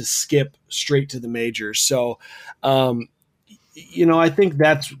done to skip straight to the majors. So, I think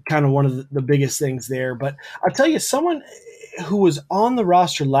that's kind of one of the biggest things there. But I'll tell you, someone who was on the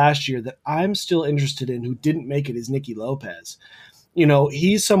roster last year that I'm still interested in who didn't make it is Nicky Lopez.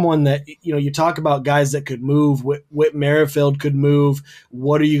 He's someone that, you talk about guys that could move. Whit Merrifield could move.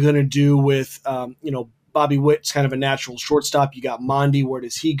 What are you going to do with, Bobby Witt's kind of a natural shortstop. You got Mondi. Where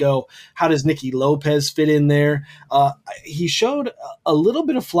does he go? How does Nicky Lopez fit in there? He showed a little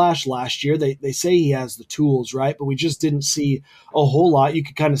bit of flash last year. They say he has the tools, right? But we just didn't see a whole lot. You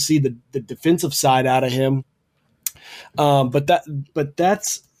could kind of see the defensive side out of him. But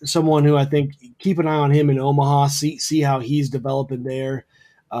that's someone who I think keep an eye on him in Omaha, see how he's developing there,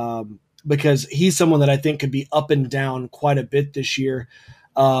 because he's someone that I think could be up and down quite a bit this year.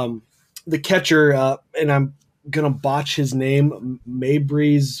 The catcher, and I'm going to botch his name,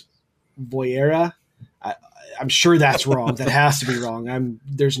 Maybreeze Voyera. I'm sure that's wrong. That has to be wrong.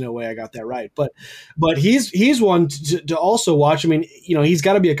 There's no way I got that right. But he's one to also watch. I mean, he's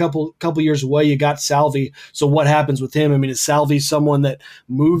got to be a couple years away. You got Salvi. So what happens with him? I mean, is Salvi someone that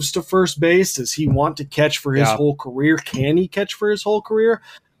moves to first base? Does he want to catch for his whole career? Can he catch for his whole career?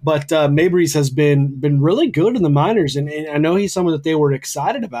 But Mabrys has been really good in the minors, and I know he's someone that they were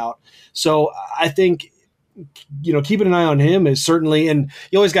excited about. So I think, keeping an eye on him is certainly, and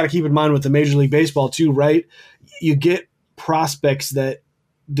you always got to keep in mind with the Major League Baseball too, right? You get prospects that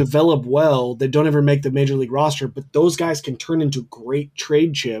develop well, that don't ever make the Major League roster, but those guys can turn into great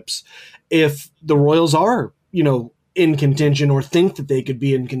trade chips if the Royals are, in contention or think that they could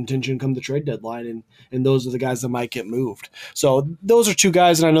be in contention come the trade deadline, and those are the guys that might get moved. So those are two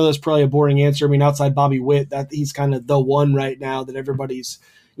guys, and I know that's probably a boring answer. I mean, outside Bobby Witt, that he's kind of the one right now that everybody's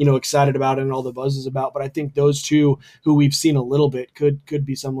excited about and all the buzz is about. But I think those two who we've seen a little bit could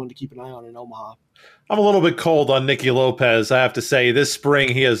be someone to keep an eye on in Omaha. I'm a little bit cold on Nicky Lopez, I have to say. This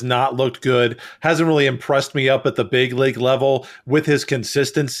spring, he has not looked good. Hasn't really impressed me up at the big league level with his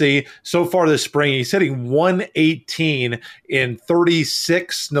consistency. So far this spring, he's hitting 118 in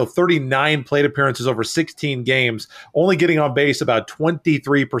 39 plate appearances over 16 games, only getting on base about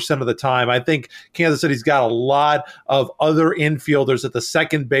 23% of the time. I think Kansas City's got a lot of other infielders at the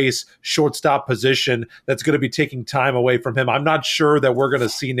second base shortstop position that's going to be taking time away from him. I'm not sure that we're going to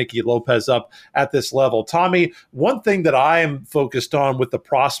see Nicky Lopez up at this level. Tommy, one thing that I am focused on with the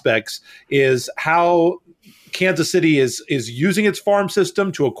prospects is how Kansas City is using its farm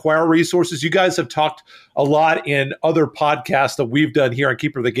system to acquire resources. You guys have talked a lot in other podcasts that we've done here on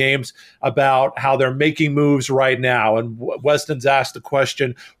Keeper of the Games about how they're making moves right now. And Weston's asked the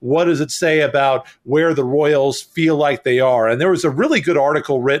question, what does it say about where the Royals feel like they are? And there was a really good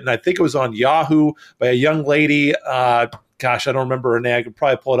article written, I think it was on Yahoo, by a young lady. I don't remember her name. I could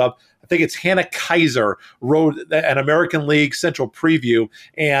probably pull it up. I think it's Hannah Kaiser, wrote an American League Central preview,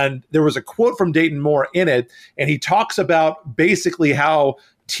 and there was a quote from Dayton Moore in it, and he talks about basically how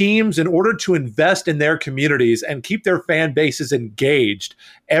teams, in order to invest in their communities and keep their fan bases engaged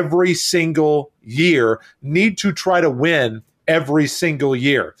every single year, need to try to win every single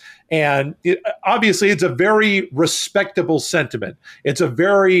year. And obviously, it's a very respectable sentiment. It's a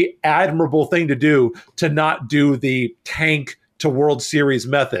very admirable thing to do, to not do the tank to World Series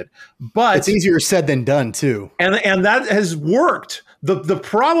method. But it's easier said than done too. And that has worked. The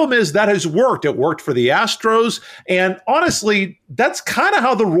problem is that has worked. It worked for the Astros. And honestly, that's kind of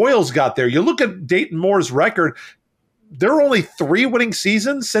how the Royals got there. You look at Dayton Moore's record. There are only 3 winning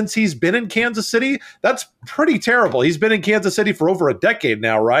seasons since he's been in Kansas City. That's pretty terrible. He's been in Kansas City for over a decade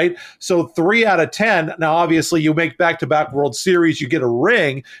now, right? So 3 out of 10. Now, obviously, you make back-to-back World Series, you get a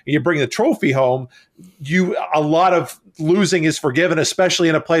ring, and you bring the trophy home. A lot of losing is forgiven, especially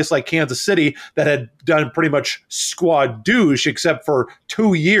in a place like Kansas City that had done pretty much squad douche, except for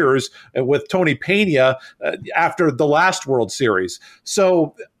 2 years with Tony Pena after the last World Series.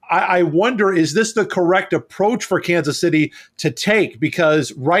 So I wonder, is this the correct approach for Kansas City to take?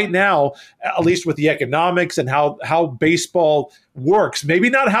 Because right now, at least with the economics and how baseball works, maybe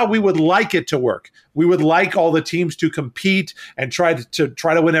not how we would like it to work. We would like all the teams to compete and try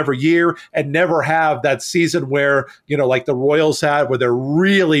to win every year and never have that season where, like the Royals had, where they're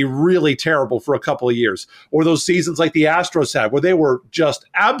really, really terrible for a couple of years, or those seasons like the Astros had, where they were just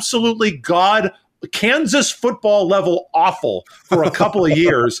absolutely Kansas football level awful for a couple of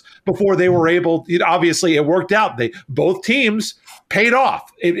years before they were able. Obviously, it worked out. Both teams paid off.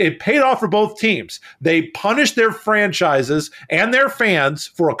 It paid off for both teams. They punished their franchises and their fans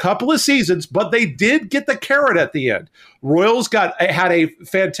for a couple of seasons, but they did get the carrot at the end. Royals had a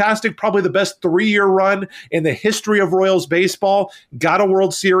fantastic, probably the best 3-year run in the history of Royals baseball, got a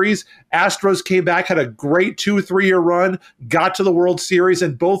World Series. Astros came back, had a great 2-3-year run, got to the World Series,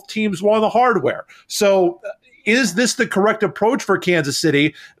 and both teams won the hardware. So is this the correct approach for Kansas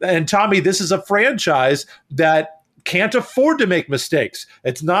City? And Tommy, this is a franchise that can't afford to make mistakes.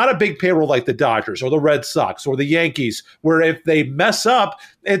 It's not a big payroll like the Dodgers or the Red Sox or the Yankees, where if they mess up,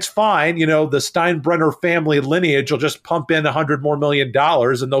 it's fine. The Steinbrenner family lineage will just pump in $100 million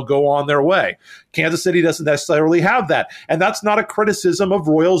more and they'll go on their way. Kansas City doesn't necessarily have that. And that's not a criticism of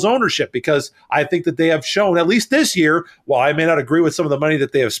Royals ownership, because I think that they have shown, at least this year, while I may not agree with some of the money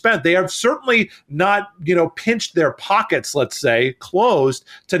that they have spent, they have certainly not, pinched their pockets, let's say, closed,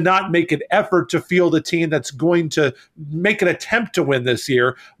 to not make an effort to field a team that's going to make an attempt to win this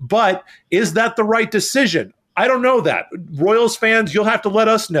year. But is that the right decision? I don't know that. Royals fans, you'll have to let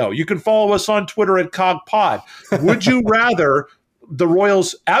us know. You can follow us on Twitter at CogPod. Would you rather the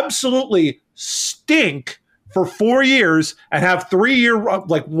Royals absolutely stink for 4 years and have 3-year,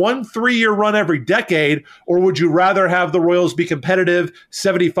 like 1 3-year run every decade? Or would you rather have the Royals be competitive,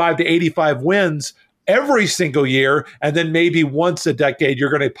 75 to 85 wins every single year, and then maybe once a decade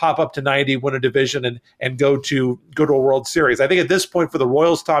you're going to pop up to 90, win a division, and go to a World Series? I think at this point for the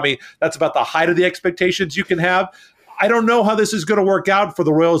Royals, Tommy, that's about the height of the expectations you can have. I don't know how this is going to work out for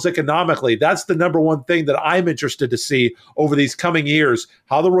the Royals economically. That's the number one thing that I'm interested to see over these coming years,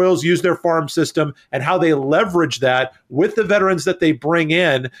 how the Royals use their farm system and how they leverage that with the veterans that they bring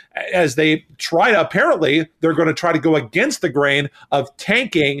in as they try to, apparently, they're going to try to go against the grain of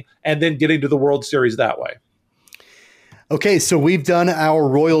tanking and then getting to the World Series that way. Okay, so we've done our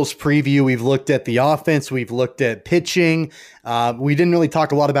Royals preview. We've looked at the offense. We've looked at pitching. We didn't really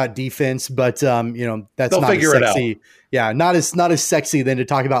talk a lot about defense, but that's They'll not as figure it out. sexy. Yeah, not as sexy than to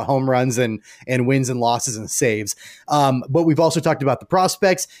talk about home runs and wins and losses and saves. But we've also talked about the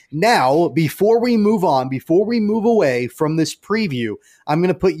prospects. Now, before we move away from this preview, I'm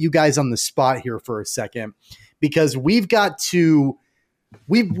going to put you guys on the spot here for a second, because we've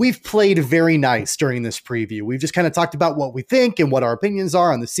played very nice during this preview. We've just kind of talked about what we think and what our opinions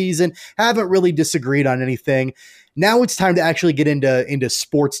are on the season. Haven't really disagreed on anything. Now it's time to actually get into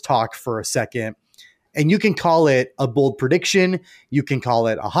sports talk for a second. And you can call it a bold prediction. You can call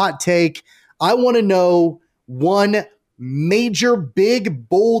it a hot take. I want to know one major, big,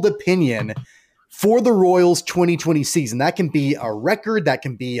 bold opinion for the Royals 2020 season. That can be a record. That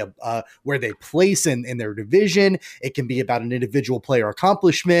can be where they place in their division. It can be about an individual player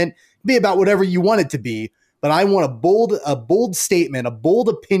accomplishment. It can be about whatever you want it to be. But I want a bold statement, a bold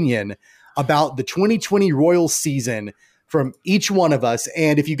opinion about the 2020 Royals season from each one of us.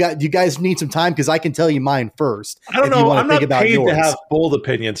 And if you guys need some time, because I can tell you mine first. I don't know. I'm not paid to have bold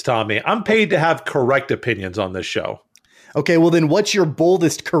opinions, Tommy. I'm paid to have correct opinions on this show. Okay, well then what's your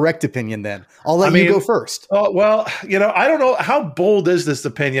boldest correct opinion then? I'll let you go first. Well, I don't know how bold is this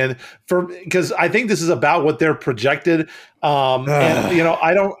opinion because I think this is about what they're projected. And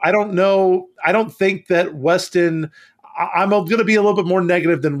I don't know. I don't think that Weston, I'm going to be a little bit more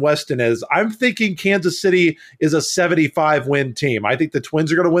negative than Weston is. I'm thinking Kansas City is a 75 win team. I think the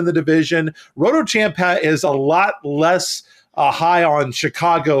Twins are going to win the division. RotoChamp is a lot less high on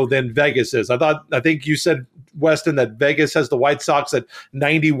Chicago than Vegas is. I think you said, Weston, that Vegas has the White Sox at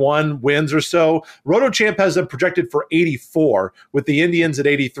 91 wins or so. RotoChamp has them projected for 84 with the Indians at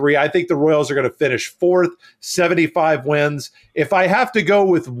 83. I think the Royals are going to finish fourth, 75 wins. If I have to go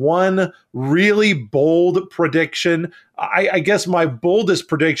with one really bold prediction, I guess my boldest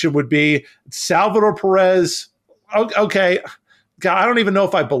prediction would be Salvador Perez. Okay. God, I don't even know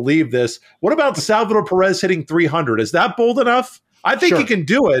if I believe this. What about Salvador Perez hitting 300? Is that bold enough? I think he can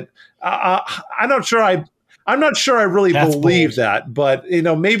do it. I'm not sure I really believe that, but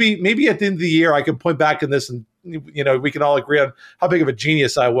maybe at the end of the year I can point back in this and we can all agree on how big of a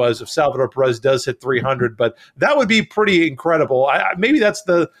genius I was if Salvador Perez does hit 300. But that would be pretty incredible. Maybe that's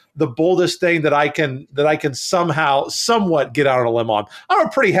the boldest thing that I can somehow somewhat get out on a limb on. I'm a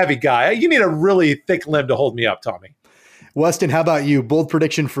pretty heavy guy. You need a really thick limb to hold me up, Tommy. Weston, how about you? Bold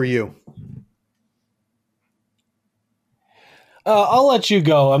prediction for you. I'll let you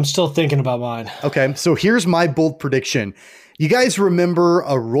go. I'm still thinking about mine. Okay, so here's my bold prediction. You guys remember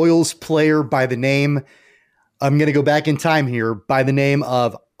a Royals player by the name, I'm going to go back in time here, by the name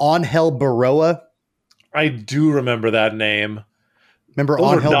of Angel Berroa? I do remember that name. Remember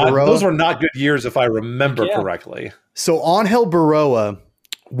Angel Berroa? Those were not good years if I remember correctly. So Angel Berroa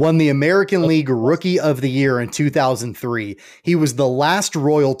won the American League Rookie of the Year in 2003. He was the last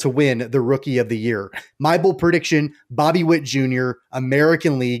Royal to win the Rookie of the Year. My bold prediction, Bobby Witt Jr.,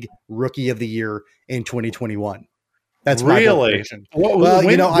 American League Rookie of the Year in 2021. That's my bold prediction.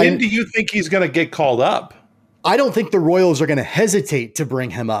 When do you think he's going to get called up? I don't think the Royals are going to hesitate to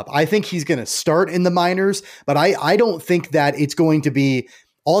bring him up. I think he's going to start in the minors, but I don't think that it's going to be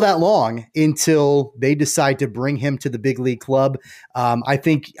all that long until they decide to bring him to the big league club. I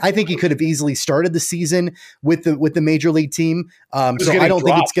think he could have easily started the season with the major league team. So I don't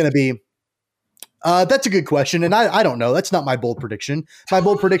think it's going to be. That's a good question, and I don't know. That's not my bold prediction. My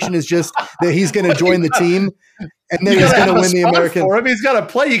bold prediction is just that he's going to join the team, and then he's going to win the American. For him, he's got to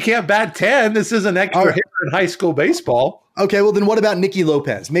play. You can't bat 10. This is an extra hitter in high school baseball. Okay, well then what about Nicky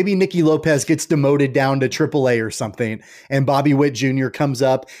Lopez? Maybe Nicky Lopez gets demoted down to AAA or something, and Bobby Witt Jr. comes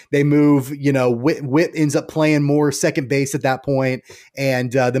up. They move, Witt ends up playing more second base at that point,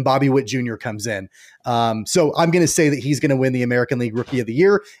 and then Bobby Witt Jr. comes in. So I'm going to say that he's going to win the American League Rookie of the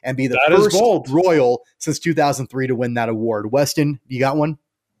Year and be the first Royal since 2003 to win that award. Weston, you got one?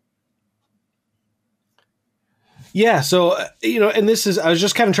 Yeah, so and I was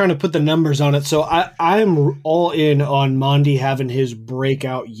just kind of trying to put the numbers on it. So I'm all in on Mondi having his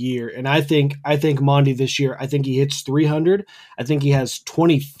breakout year, and I think Mondi this year, I think he hits 300. I think he has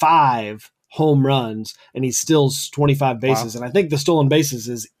 25 home runs, and he steals 25 bases. Wow. And I think the stolen bases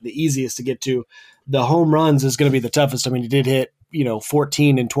is the easiest to get to. The home runs is going to be the toughest. I mean, he did hit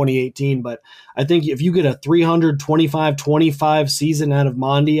 14 in 2018, but I think if you get a 325-25 season out of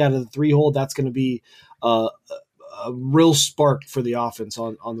Mondi out of the 3-hole, that's going to be a real spark for the offense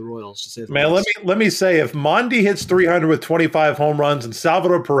on the Royals, to say the least. Let me say, if Mondi hits 300 with 25 home runs and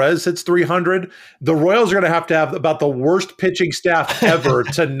Salvador Perez hits 300, the Royals are going to have about the worst pitching staff ever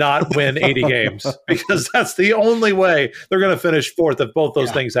to not win 80 games, because that's the only way they're going to finish fourth if both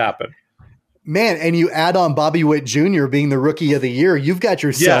those things happen. Man, and you add on Bobby Witt Jr. being the rookie of the year, you've got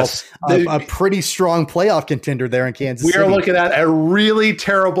yourself a pretty strong playoff contender there in Kansas City. We are looking at a really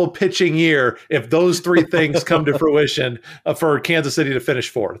terrible pitching year if those three things come to fruition for Kansas City to finish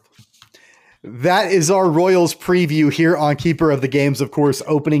fourth. That is our Royals preview here on Keeper of the Games. Of course,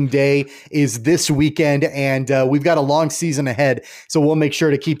 opening day is this weekend, and we've got a long season ahead, so we'll make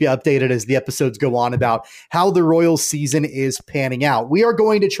sure to keep you updated as the episodes go on about how the Royals season is panning out. We are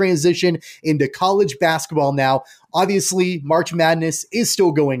going to transition into college basketball now. Obviously, March Madness is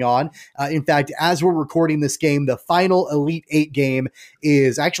still going on. In fact, as we're recording this game, the final Elite Eight game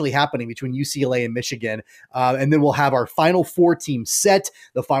is actually happening between UCLA and Michigan. And then we'll have our Final Four team set.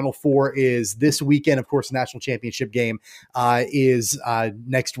 The Final Four is this weekend. Of course, the national championship game is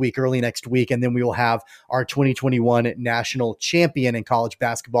next week, early next week. And then we will have our 2021 national champion in college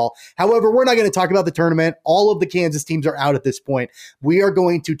basketball. However, we're not going to talk about the tournament. All of the Kansas teams are out at this point. We are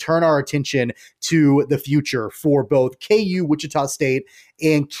going to turn our attention to the future for both KU, Wichita State,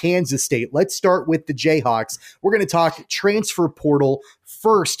 and Kansas State. Let's start with the Jayhawks. We're going to talk transfer portal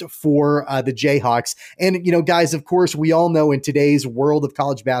first for the Jayhawks. And, guys, of course, we all know in today's world of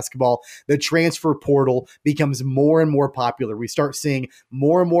college basketball, the transfer portal becomes more and more popular. We start seeing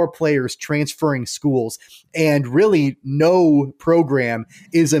more and more players transferring schools, and really no program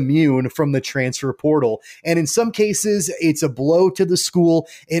is immune from the transfer portal. And in some cases, it's a blow to the school.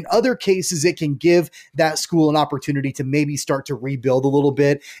 In other cases, it can give that school an opportunity to maybe start to rebuild a little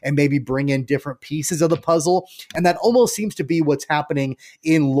bit and maybe bring in different pieces of the puzzle. And that almost seems to be what's happening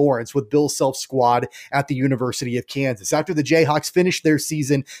in Lawrence with Bill Self's squad at the University of Kansas. After the Jayhawks finished their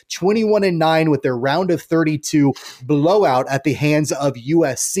season 21-9 with their round of 32 blowout at the hands of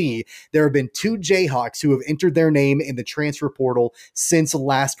USC, there have been 2 Jayhawks who have entered their name in the transfer portal since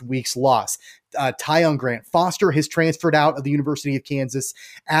last week's loss. Tyon Grant Foster has transferred out of the University of Kansas,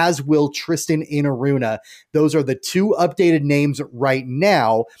 as will Tristan Enaruna. Those are the 2 updated names right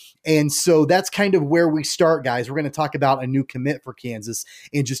now. And so that's kind of where we start, guys. We're going to talk about a new commit for Kansas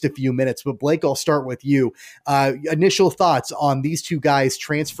in just a few minutes. But Blake, I'll start with you. Initial thoughts on these 2 guys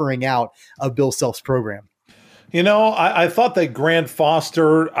transferring out of Bill Self's program. I thought that Grant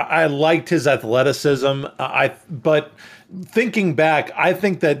Foster, I liked his athleticism. But thinking back, I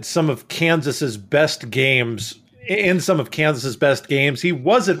think that some of Kansas's best games, he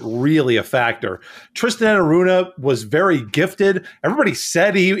wasn't really a factor. Tristan Enaruna was very gifted. Everybody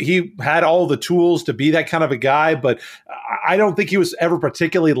said he had all the tools to be that kind of a guy, but I don't think he was ever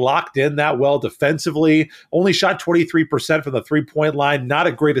particularly locked in that well defensively. Only shot 23% from the three-point line, not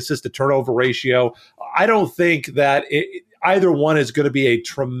a great assist-to-turnover ratio. I don't think that either one is going to be a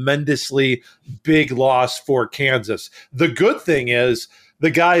tremendously big loss for Kansas. The good thing is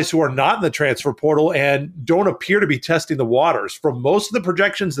the guys who are not in the transfer portal and don't appear to be testing the waters. From most of the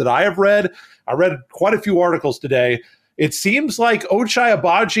projections that I read quite a few articles today, it seems like Ochai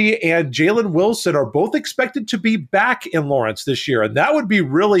Agbaji and Jalen Wilson are both expected to be back in Lawrence this year, and that would be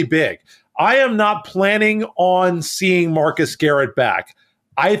really big. I am not planning on seeing Marcus Garrett back.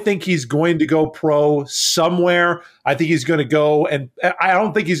 I think he's going to go pro somewhere. I think he's going to go, and I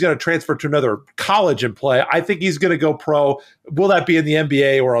don't think he's going to transfer to another college and play. I think he's going to go pro. Will that be in the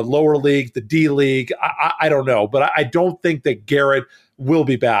NBA or a lower league, the D League? I don't know, but I don't think that Garrett will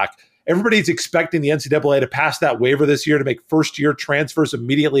be back. Everybody's expecting the NCAA to pass that waiver this year to make first-year transfers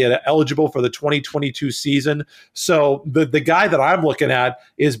immediately eligible for the 2022 season. So the guy that I'm looking at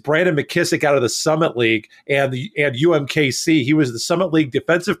is Brandon McKissick out of the Summit League and UMKC. He was the Summit League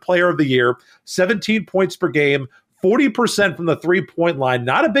Defensive Player of the Year, 17 points per game, 40% from the three-point line.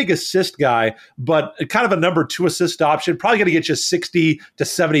 Not a big assist guy, but kind of a number 2 assist option. Probably going to get you 60 to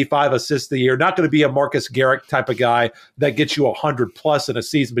 75 assists a year. Not going to be a Marcus Garrett type of guy that gets you 100+ in a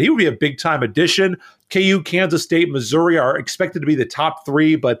season, but he would be a big-time addition. KU, Kansas State, Missouri are expected to be the top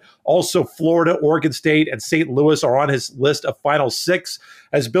 3, but also Florida, Oregon State, and St. Louis are on his list of final 6.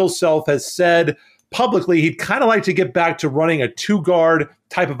 As Bill Self has said, publicly he'd kind of like to get back to running a 2-guard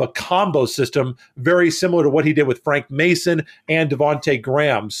type of a combo system, very similar to what he did with Frank Mason and Devontae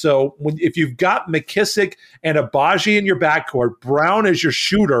Graham. So if you've got McKissick and Agbaji in your backcourt, Brown as your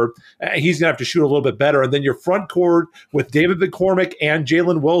shooter, he's going to have to shoot a little bit better. And then your front court with David McCormick and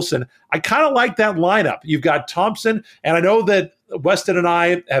Jalen Wilson, I kind of like that lineup. You've got Thompson, and I know that Weston and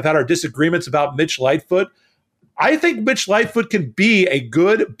I have had our disagreements about Mitch Lightfoot. I think Mitch Lightfoot can be a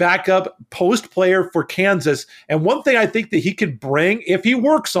good backup post player for Kansas. And one thing I think that he can bring, if he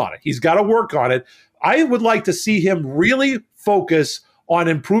works on it, he's got to work on it. I would like to see him really focus on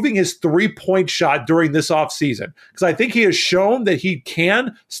improving his three-point shot during this offseason, because I think he has shown that he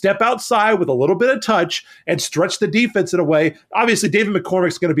can step outside with a little bit of touch and stretch the defense in a way. Obviously, David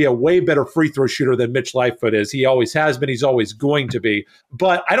McCormick's going to be a way better free throw shooter than Mitch Lightfoot is. He always has been. He's always going to be.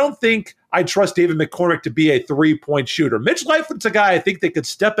 But I don't think I trust David McCormick to be a three-point shooter. Mitch Lightfoot's a guy I think that could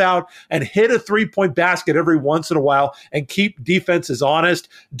step out and hit a three-point basket every once in a while and keep defenses honest.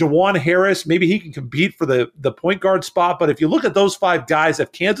 DeJuan Harris, maybe he can compete for the point guard spot. But if you look at those 5 guys,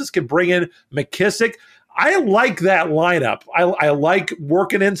 if Kansas can bring in McKissick, I like that lineup. I like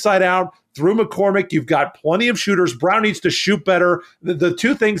working inside out. Through McCormick, you've got plenty of shooters. Brown needs to shoot better. The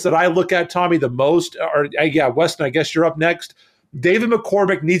 2 things that I look at, Tommy, the most are, Weston, I guess you're up next. David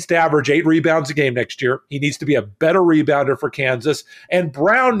McCormick needs to average 8 rebounds a game next year. He needs to be a better rebounder for Kansas. And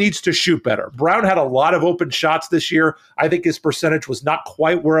Brown needs to shoot better. Brown had a lot of open shots this year. I think his percentage was not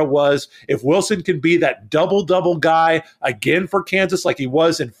quite where it was. If Wilson can be that double-double guy again for Kansas like he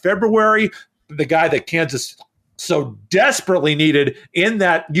was in February, the guy that Kansas so desperately needed in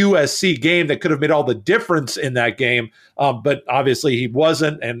that USC game that could have made all the difference in that game. But obviously he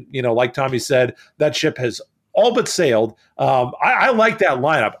wasn't. And, like Tommy said, that ship has all but sailed. I like that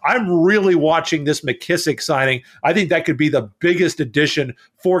lineup. I'm really watching this McKissick signing. I think that could be the biggest addition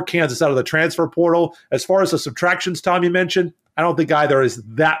for Kansas out of the transfer portal. As far as the subtractions Tommy mentioned, I don't think either is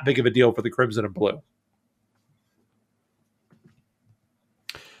that big of a deal for the Crimson and Blue.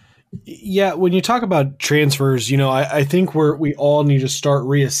 Yeah, when you talk about transfers, I think we all need to start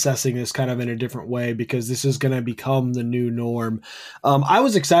reassessing this kind of in a different way, because this is going to become the new norm. I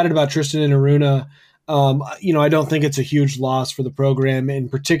was excited about Tristan Enaruna. I don't think it's a huge loss for the program,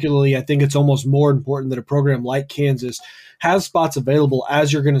 and particularly I think it's almost more important that a program like Kansas has spots available,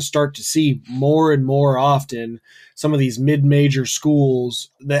 as you're going to start to see more and more often some of these mid-major schools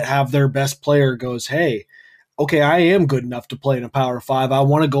that have their best player goes, hey, okay, I am good enough to play in a Power 5. I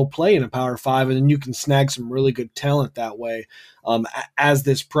want to go play in a Power 5, and then you can snag some really good talent that way as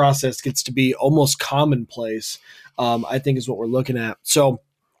this process gets to be almost commonplace, I think is what we're looking at. So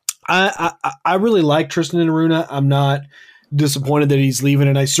I really like Tristan Enaruna. I'm not disappointed that he's leaving,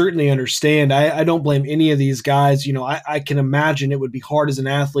 and I certainly understand. I don't blame any of these guys. I can imagine it would be hard as an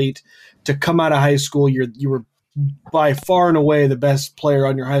athlete to come out of high school. You were by far and away the best player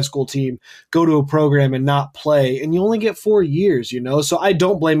on your high school team, go to a program and not play, and you only get 4 years, So I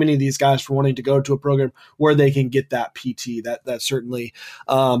don't blame any of these guys for wanting to go to a program where they can get that PT. That certainly.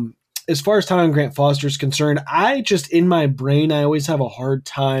 As far as Tylen Grant Foster is concerned, in my brain, I always have a hard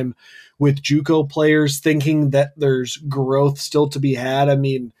time with JUCO players thinking that there's growth still to be had. I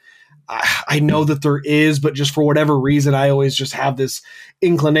mean, I know that there is, but just for whatever reason, I always just have this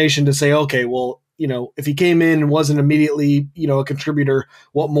inclination to say, okay, well, if he came in and wasn't immediately, a contributor,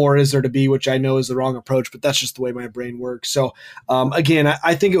 what more is there to be, which I know is the wrong approach, but that's just the way my brain works. So, again,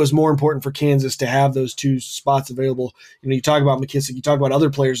 I think it was more important for Kansas to have those 2 spots available. You talk about McKissick, you talk about other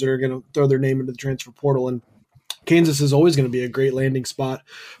players that are going to throw their name into the transfer portal, and Kansas is always going to be a great landing spot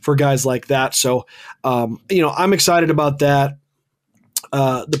for guys like that. So, I'm excited about that,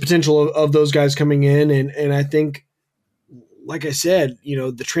 the potential of those guys coming in. And I think, like I said,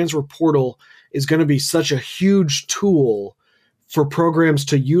 the transfer portal is going to be such a huge tool for programs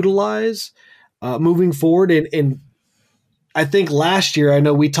to utilize moving forward. And I think last year, I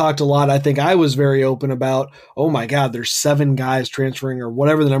know we talked a lot. I think I was very open about, oh my God, there's 7 guys transferring or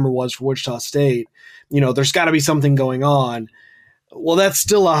whatever the number was for Wichita State. There's got to be something going on. Well, that's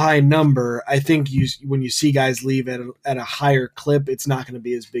still a high number. I think when you see guys leave at a higher clip, it's not going to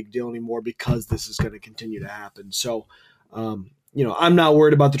be as big deal anymore, because this is going to continue to happen. So, I'm not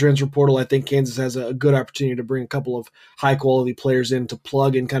worried about the transfer portal. I think Kansas has a good opportunity to bring a couple of high-quality players in to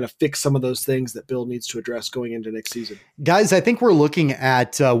plug and kind of fix some of those things that Bill needs to address going into next season. Guys, I think we're looking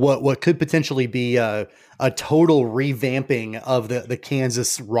at what could potentially be a total revamping of the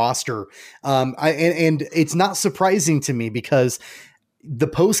Kansas roster. And it's not surprising to me, because the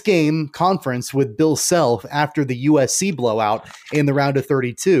post-game conference with Bill Self after the USC blowout in the round of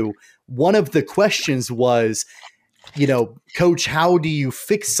 32, one of the questions was, Coach, how do you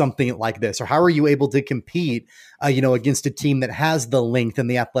fix something like this? Or how are you able to compete, against a team that has the length and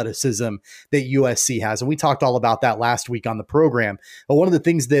the athleticism that USC has? And we talked all about that last week on the program. But one of the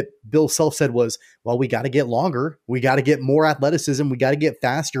things that Bill Self said was, well, we got to get longer. We got to get more athleticism. We got to get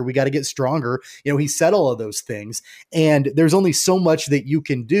faster. We got to get stronger. He said all of those things. And there's only so much that you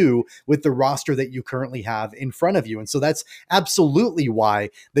can do with the roster that you currently have in front of you. And so that's absolutely why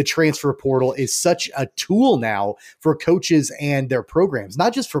the transfer portal is such a tool now for coaches and their programs,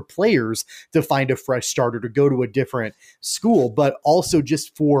 not just for players to find a fresh starter to go to a different school, but also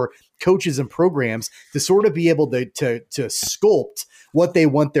just for coaches and programs to sort of be able to sculpt what they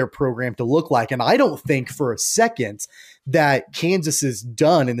want their program to look like. And I don't think for a second that Kansas is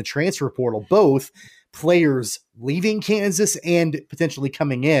done in the transfer portal, both players leaving Kansas and potentially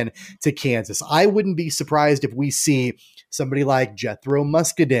coming in to Kansas. I wouldn't be surprised if we see somebody like Jethro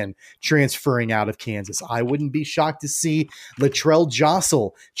Muscadin transferring out of Kansas. I wouldn't be shocked to see Latrell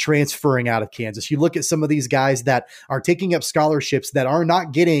Jostle transferring out of Kansas. You look at some of these guys that are taking up scholarships that are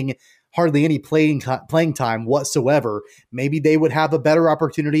not getting hardly any playing time whatsoever. Maybe they would have a better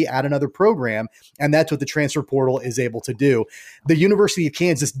opportunity at another program, and that's what the transfer portal is able to do. The University of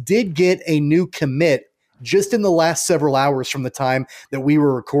Kansas did get a new commit just in the last several hours from the time that we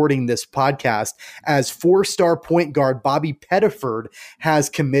were recording this podcast, as 4-star point guard Bobby Pettiford has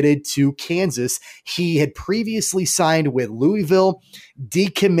committed to Kansas. He had previously signed with Louisville,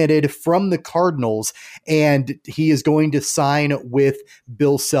 decommitted from the Cardinals, and he is going to sign with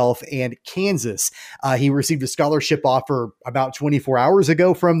Bill Self and Kansas. He received a scholarship offer about 24 hours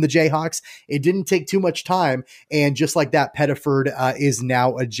ago from the Jayhawks. It didn't take too much time, and just like that, Pettiford is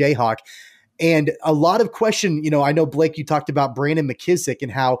now a Jayhawk. And a lot of question, I know, Blake, you talked about Brandon McKissick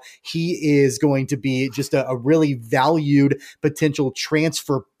and how he is going to be just a really valued potential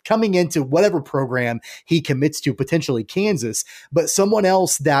transfer coming into whatever program he commits to, potentially Kansas. But someone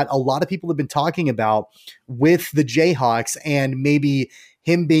else that a lot of people have been talking about with the Jayhawks and maybe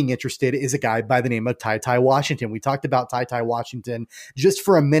him being interested is a guy by the name of Ty Washington. We talked about Ty Washington just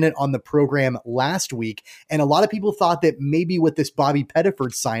for a minute on the program last week. And a lot of people thought that maybe with this Bobby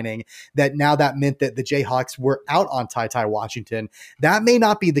Pettiford signing, that now that meant that the Jayhawks were out on Ty Washington. That may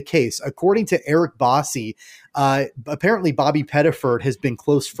not be the case. According to Eric Bossi, apparently Bobby Pettiford has been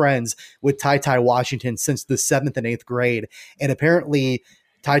close friends with Ty Washington since the 7th and 8th grade. And apparently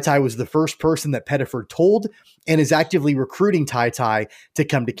Ty was the first person that Pettiford told and is actively recruiting Ty to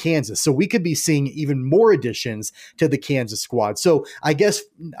come to Kansas. So we could be seeing even more additions to the Kansas squad. So I guess,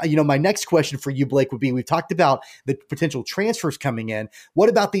 my next question for you, Blake, would be, we've talked about the potential transfers coming in. What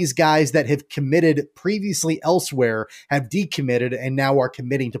about these guys that have committed previously elsewhere, have decommitted, and now are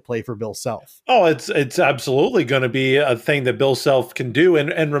committing to play for Bill Self? Oh, it's absolutely going to be a thing that Bill Self can do.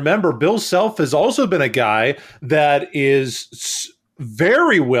 And remember, Bill Self has also been a guy that is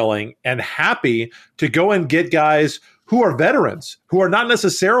very willing and happy to go and get guys who are veterans, who are not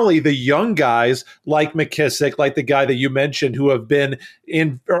necessarily the young guys like McKissick, like the guy that you mentioned, who have been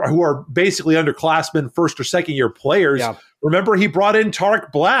in, or who are basically underclassmen, first or second year players. Yeah. Remember, he brought in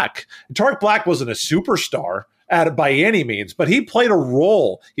Tarik Black. Tarik Black wasn't a superstar by any means, but he played a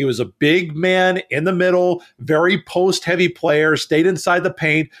role. He was a big man in the middle, very post-heavy player, stayed inside the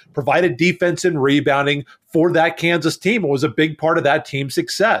paint, provided defense and rebounding for that Kansas team. It was a big part of that team's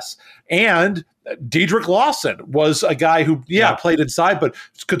success. And Dedrick Lawson was a guy who, played inside, but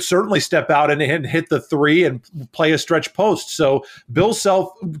could certainly step out and hit the three and play a stretch post. So Bill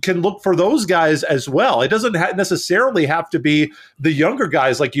Self can look for those guys as well. It doesn't necessarily have to be the younger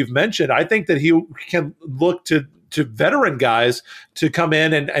guys like you've mentioned. I think that he can look to veteran guys to come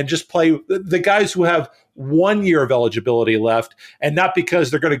in and just play the guys who have 1 year of eligibility left, and not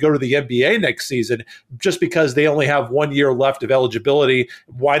because they're going to go to the NBA next season, just because they only have 1 year left of eligibility.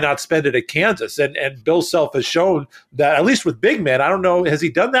 Why not spend it at Kansas? And Bill Self has shown that, at least with big men. I don't know, has he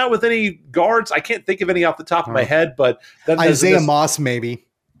done that with any guards? I can't think of any off the top of my head, but Isaiah Moss maybe.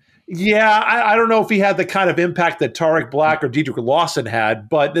 Yeah, I don't know if he had the kind of impact that Tarik Black or Dedrick Lawson had,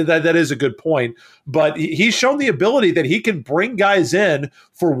 but that is a good point. But he's shown the ability that he can bring guys in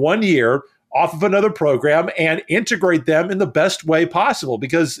for 1 year off of another program and integrate them in the best way possible.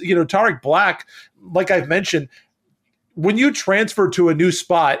 Because, Tarik Black, like I've mentioned, when you transfer to a new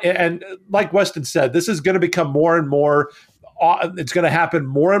spot, and like Weston said, this is going to become more and more it's going to happen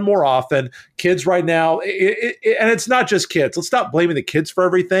more and more often. Kids right now, and it's not just kids. Let's stop blaming the kids for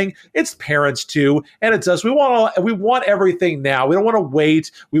everything. It's parents too, and it's us. We want everything now. We don't want to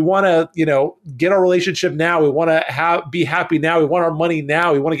wait. We want to, get our relationship now. We want to be happy now. We want our money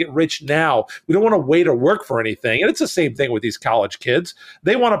now. We want to get rich now. We don't want to wait or work for anything. And it's the same thing with these college kids.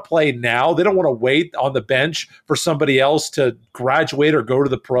 They want to play now. They don't want to wait on the bench for somebody else to graduate or go to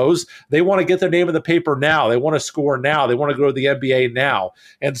the pros. They want to get their name in the paper now. They want to score now. They want to go to the NBA now.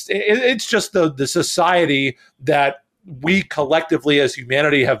 And it's just the society that we collectively as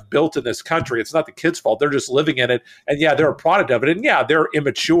humanity have built in this country. It's not the kids' fault. They're just living in it. And yeah, they're a product of it. And yeah, they're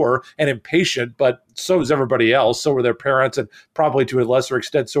immature and impatient, but so is everybody else. So are their parents, and probably to a lesser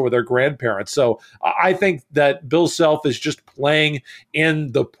extent, so are their grandparents. So I think that Bill Self is just playing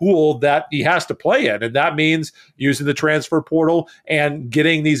in the pool that he has to play in. And that means using the transfer portal and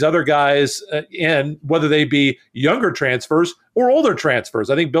getting these other guys in, whether they be younger transfers or older transfers.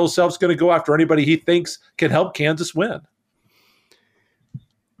 I think Bill Self's going to go after anybody he thinks can help Kansas win.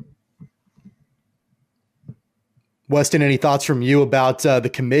 Weston, any thoughts from you about the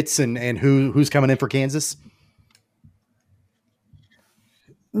commits and who's coming in for Kansas?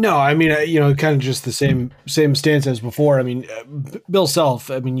 No, I mean, kind of just the same stance as before. I mean, Bill Self,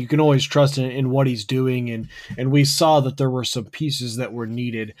 I mean, you can always trust in what he's doing, and we saw that there were some pieces that were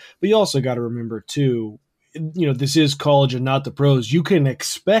needed. But you also got to remember, too, this is college and not the pros. You can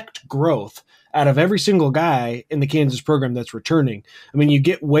expect growth out of every single guy in the Kansas program that's returning. I mean, you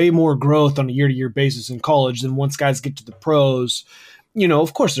get way more growth on a year-to-year basis in college than once guys get to the pros.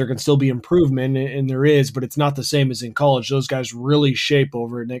 Of course, there can still be improvement, and there is, but it's not the same as in college. Those guys really shape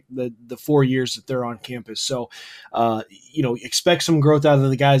over the 4 years that they're on campus. So, expect some growth out of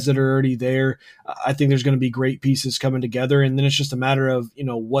the guys that are already there. I think there's going to be great pieces coming together, and then it's just a matter of,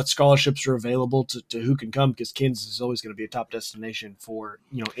 what scholarships are available to who can come, because Kansas is always going to be a top destination for,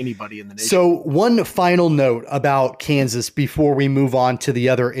 anybody in the nation. So one final note about Kansas before we move on to the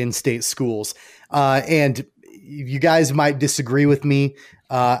other in-state schools. And you guys might disagree with me.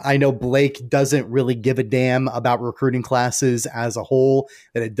 I know Blake doesn't really give a damn about recruiting classes as a whole,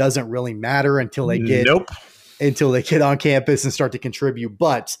 that it doesn't really matter until they get on campus and start to contribute.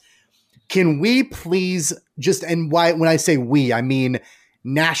 But can we please when I say we, I mean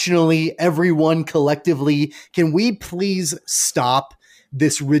nationally, everyone collectively, can we please stop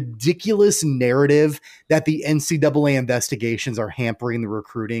this ridiculous narrative that the NCAA investigations are hampering the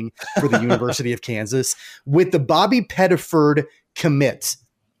recruiting for the University of Kansas? With the Bobby Pettiford commit,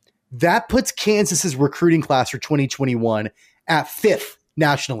 that puts Kansas's recruiting class for 2021 at 5th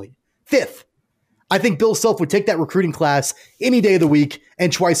nationally. 5th. I think Bill Self would take that recruiting class any day of the week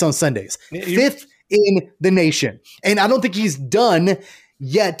and twice on Sundays. 5th in the nation. And I don't think he's done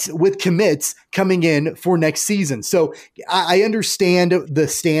yet with commits coming in for next season. So I understand the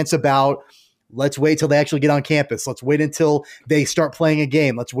stance about let's wait till they actually get on campus. Let's wait until they start playing a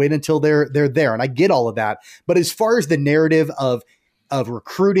game. Let's wait until they're there. And I get all of that. But as far as the narrative of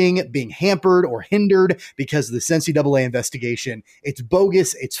recruiting being hampered or hindered because of this NCAA investigation, it's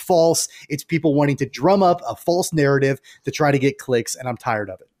bogus. It's false. It's people wanting to drum up a false narrative to try to get clicks. And I'm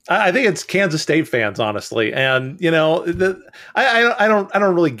tired of it. I think it's Kansas State fans, honestly, and I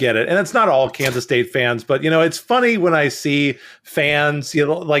don't really get it, and it's not all Kansas State fans, but it's funny when I see fans,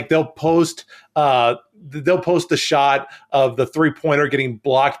 like they'll post the shot of the 3-pointer getting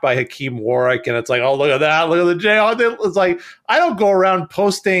blocked by Hakeem Warwick, and it's like, oh, look at that, look at the J. It's like, I don't go around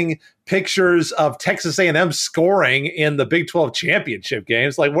posting pictures of Texas A&M scoring in the Big 12 championship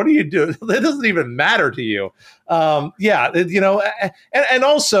games. Like, what do you do? That doesn't even matter to you. And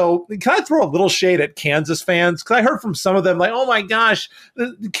also, can I throw a little shade at Kansas fans? Because I heard from some of them, like, oh my gosh,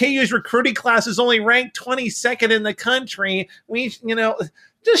 the KU's recruiting class is only ranked 22nd in the country.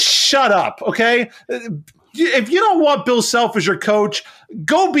 Just shut up, okay? If you don't want Bill Self as your coach,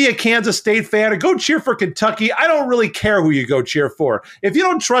 go be a Kansas State fan or go cheer for Kentucky. I don't really care who you go cheer for. If you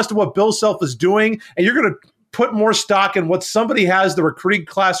don't trust what Bill Self is doing and you're going to put more stock in what somebody has the recruiting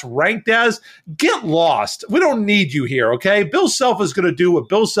class ranked as, get lost. We don't need you here, okay? Bill Self is going to do what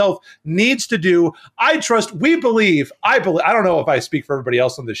Bill Self needs to do. I believe, I don't know if I speak for everybody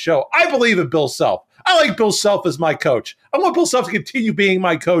else on this show. I believe in Bill Self. I like Bill Self as my coach. I want Bill Self to continue being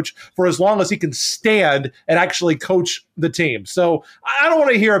my coach for as long as he can stand and actually coach the team. So I don't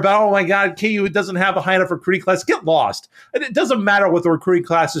want to hear about, oh my God, KU doesn't have a high enough recruiting class. Get lost. It doesn't matter what the recruiting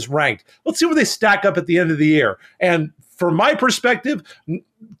class is ranked. Let's see where they stack up at the end of the year. And from my perspective,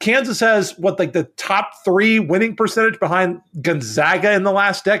 Kansas has the top 3 winning percentage behind Gonzaga in the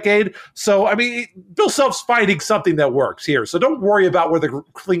last decade. So, I mean, Bill Self's finding something that works here. So don't worry about where the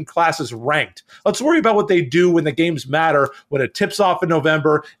recruiting class is ranked. Let's worry about what they do when the games matter, when it tips off in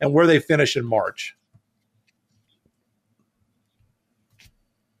November, and where they finish in March.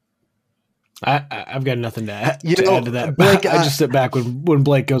 I've got nothing to add to that. Blake, I just sit back when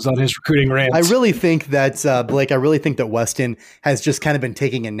Blake goes on his recruiting rants. I really think that, Blake, I really think that Weston has just kind of been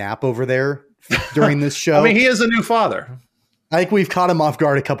taking a nap over there during this show. I mean, he is a new father. I think we've caught him off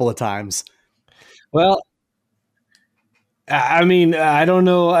guard a couple of times. Well, I mean, I don't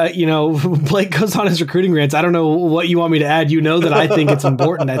know. Blake goes on his recruiting rants. I don't know what you want me to add. You know that I think it's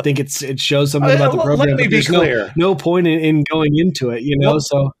important. I think it shows something about the program. Let me be clear. No point in going into it,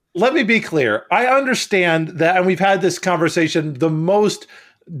 so. Let me be clear. I understand that, and we've had this conversation the most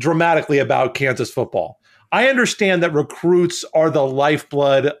dramatically about Kansas football. I understand that recruits are the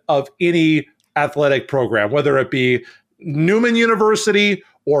lifeblood of any athletic program, whether it be Newman University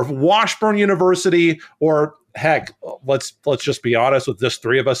or Washburn University, or heck, let's just be honest with just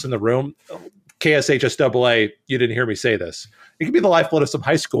 3 of us in the room. KSHSAA, you didn't hear me say this. It can be the lifeblood of some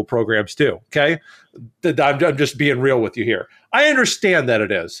high school programs too, okay? I'm just being real with you here. I understand that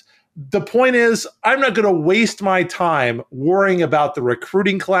it is. The point is, I'm not going to waste my time worrying about the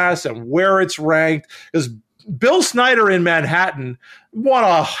recruiting class and where it's ranked, because Bill Snyder in Manhattan won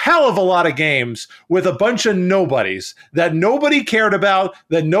a hell of a lot of games with a bunch of nobodies that nobody cared about,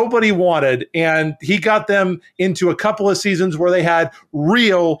 that nobody wanted, and he got them into a couple of seasons where they had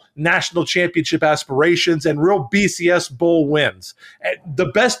real national championship aspirations and real BCS bowl wins. The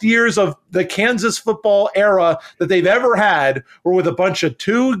best years of the Kansas football era that they've ever had were with a bunch of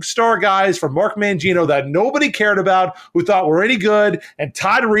 2-star guys from Mark Mangino that nobody cared about, who thought were any good, and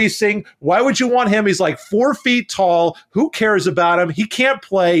Todd Reesing. Why would you want him? He's like 4 feet tall. Who cares about him? He can't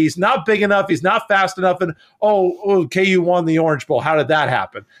play. He's not big enough. He's not fast enough. And, KU won the Orange Bowl. How did that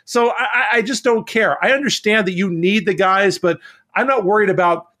happen? So I just don't care. I understand that you need the guys, but I'm not worried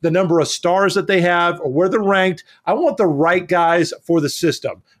about the number of stars that they have or where they're ranked. I want the right guys for the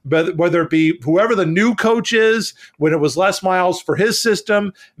system, but whether it be whoever the new coach is, when it was Les Miles for his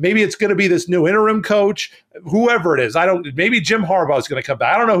system, maybe it's going to be this new interim coach, whoever it is. Maybe Jim Harbaugh is going to come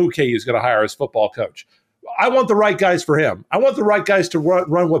back. I don't know who KU is going to hire as football coach. I want the right guys for him. I want the right guys to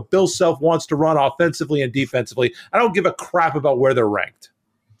run what Bill Self wants to run offensively and defensively. I don't give a crap about where they're ranked.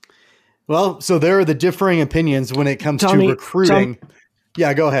 Well, so there are the differing opinions when it comes to recruiting.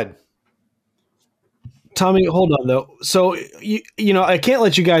 Yeah, go ahead. Tommy, hold on though. So I can't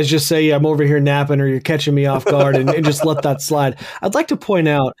let you guys just say I'm over here napping or you're catching me off guard and just let that slide. I'd like to point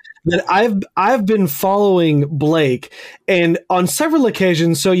out that I've been following Blake, and on several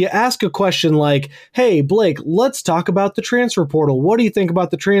occasions, so you ask a question like, hey, Blake, let's talk about the transfer portal. What do you think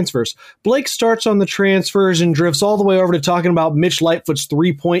about the transfers? Blake starts on the transfers and drifts all the way over to talking about Mitch Lightfoot's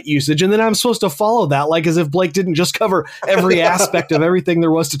 3-point usage, and then I'm supposed to follow that like as if Blake didn't just cover every aspect of everything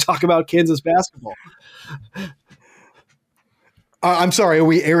there was to talk about Kansas basketball. I'm sorry. Are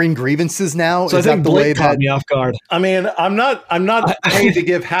we airing grievances now? So I think Blake caught me off guard. I mean, I'm not paid to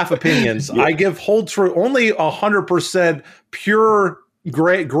give half opinions. Yeah. I give whole truth. Only 100% pure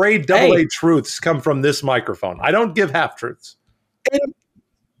grade AA truths come from this microphone. I don't give half truths.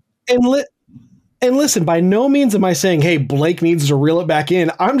 And listen, by no means am I saying, hey, Blake needs to reel it back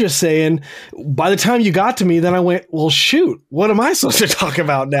in. I'm just saying, by the time you got to me, then I went, well, shoot, what am I supposed to talk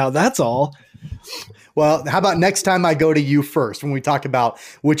about now? That's all. Well, how about next time I go to you first when we talk about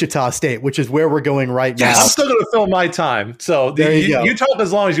Wichita State, which is where we're going right now. I'm still going to fill my time. So you talk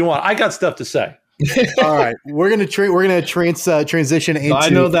as long as you want. I got stuff to say. All right. We're going to transition into. I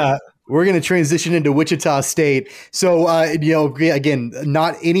know that. We're going to transition into Wichita State. So, again,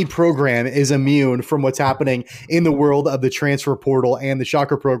 not any program is immune from what's happening in the world of the transfer portal, and the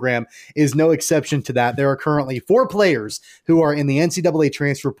Shocker program is no exception to that. There are currently 4 players who are in the NCAA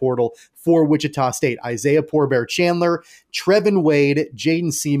transfer portal for Wichita State: Isaiah Poorbear Chandler, Trevin Wade,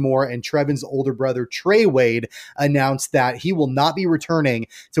 Jaden Seymour, and Trevin's older brother, Trey Wade, announced that he will not be returning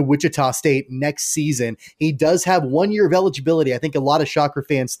to Wichita State next season. He does have 1 year of eligibility. I think a lot of Shocker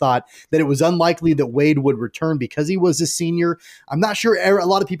fans thought that it was unlikely that Wade would return because he was a senior. I'm not sure. A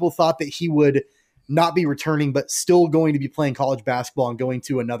lot of people thought that he would not be returning, but still going to be playing college basketball and going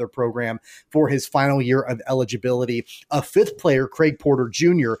to another program for his final year of eligibility. A 5th player, Craig Porter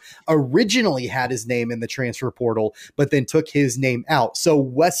Jr., originally had his name in the transfer portal, but then took his name out. So,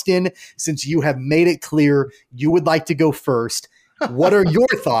 Weston, since you have made it clear you would like to go first, what are your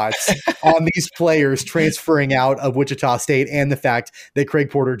thoughts on these players transferring out of Wichita State and the fact that Craig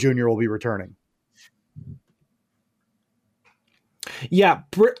Porter Jr. will be returning? Yeah,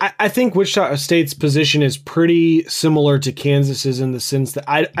 I think Wichita State's position is pretty similar to Kansas's in the sense that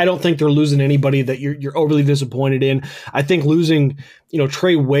I don't think they're losing anybody that you're overly disappointed in. I think losing,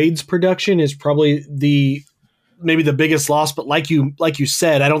 Trey Wade's production is probably maybe the biggest loss, but like you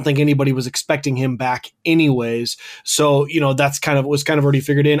said, I don't think anybody was expecting him back anyways. So, that's was already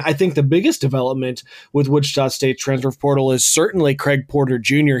figured in. I think the biggest development with Wichita State transfer portal is certainly Craig Porter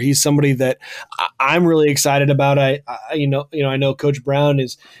Jr. He's somebody that I'm really excited about. I know Coach Brown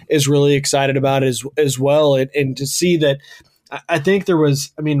is really excited about as well. And to see that, I think there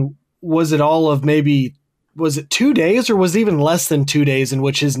was, was it all of maybe, was it 2 days or was it even less than 2 days in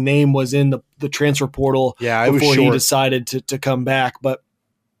which his name was in the transfer portal before he decided to come back? But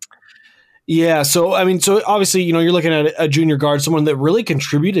yeah, so obviously, you're looking at a junior guard, someone that really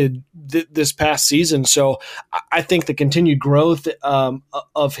contributed this past season. So I think the continued growth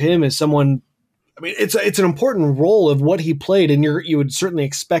of him is someone. It's an important role of what he played, and you would certainly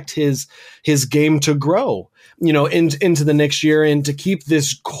expect his game to grow, into the next year, and to keep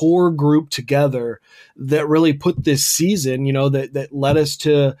this core group together that really put this season, that led us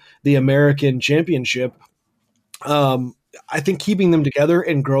to the American Championship. I think keeping them together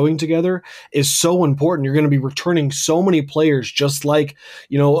and growing together is so important. You're going to be returning so many players, just like,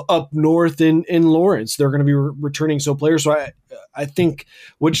 up north in Lawrence, they're going to be returning players. So I think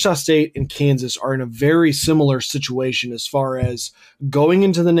Wichita State and Kansas are in a very similar situation as far as going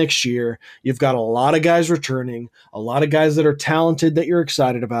into the next year. You've got a lot of guys returning, a lot of guys that are talented that you're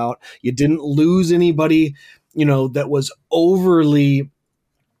excited about. You didn't lose anybody, that was overly,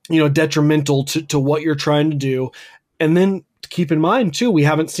 detrimental to what you're trying to do. And then keep in mind, too, we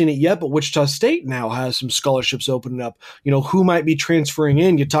haven't seen it yet, but Wichita State now has some scholarships opening up. Who might be transferring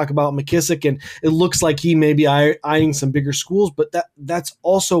in? You talk about McKissick, and it looks like he may be eyeing some bigger schools, but that's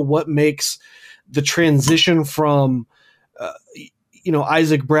also what makes the transition from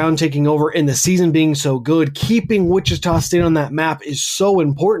Isaac Brown taking over and the season being so good. Keeping Wichita State on that map is so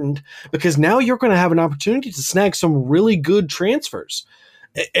important because now you're going to have an opportunity to snag some really good transfers.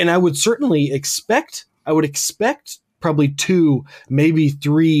 And I would expect probably 2, maybe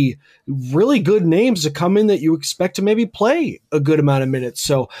 3 really good names to come in that you expect to maybe play a good amount of minutes.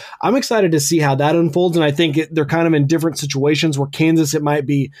 So I'm excited to see how that unfolds. And I think they're kind of in different situations where Kansas, it might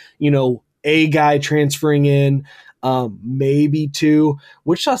be, a guy transferring in, maybe 2.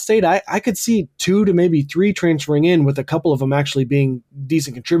 Wichita State, I could see 2 to maybe 3 transferring in, with a couple of them actually being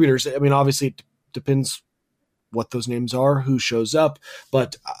decent contributors. Obviously it depends what those names are, who shows up,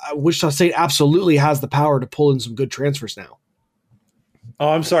 but Wichita State absolutely has the power to pull in some good transfers now. Oh,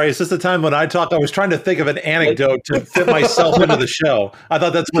 I'm sorry. Is this the time when I talk? I was trying to think of an anecdote to fit myself into the show. I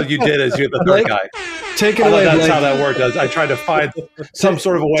thought that's what you did, as you're the third guy. Take it away. That's Blake. how that worked. I tried to find some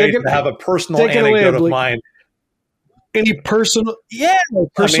sort of a way to have a personal anecdote of mine. Any personal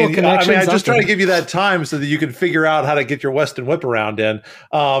connections? I just try to give you that time so that you can figure out how to get your Weston whip around in.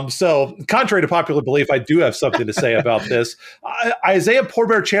 So contrary to popular belief, I do have something to say about this. Isaiah Poor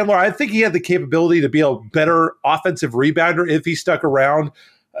Bear Chandler, I think he had the capability to be a better offensive rebounder if he stuck around.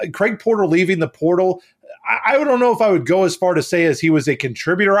 Craig Porter leaving the portal, I don't know if I would go as far to say as he was a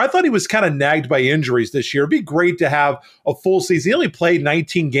contributor. I thought he was kind of nagged by injuries this year. It'd be great to have a full season. He only played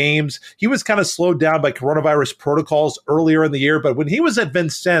 19 games. He was kind of slowed down by coronavirus protocols earlier in the year, but when he was at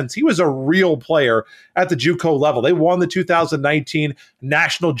Vincennes, he was a real player at the JUCO level. They won the 2019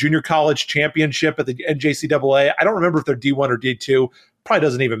 National Junior College Championship at the NJCAA. I don't remember if they're D1 or D2. Probably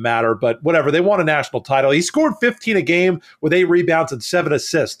doesn't even matter, but whatever. They won a national title. He scored 15 a game with 8 rebounds and 7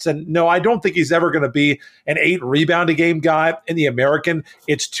 assists. And no, I don't think he's ever going to be an 8 rebound a game guy in the American.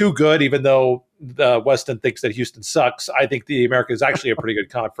 It's too good, even though Weston thinks that Houston sucks. I think the American is actually a pretty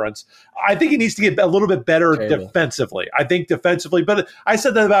good conference. I think he needs to get a little bit better defensively. I think defensively, but I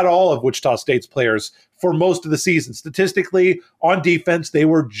said that about all of Wichita State's players for most of the season. Statistically, on defense, they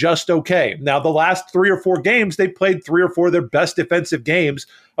were just okay. Now, the last 3 or 4 games, they played 3 or 4 of their best defensive games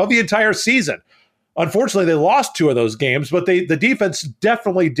of the entire season. Unfortunately, they lost 2 of those games, but the defense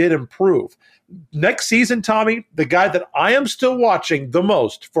definitely did improve. Next season, Tommy, the guy that I am still watching the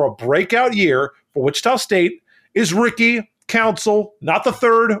most for a breakout year for Wichita State is Ricky Council, not the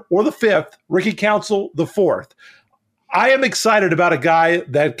 3rd or the 5th, Ricky Council, the 4th. I am excited about a guy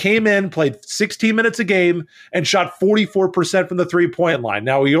that came in, played 16 minutes a game, and shot 44% from the three-point line.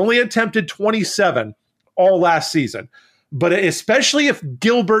 Now, he only attempted 27 all last season, but especially if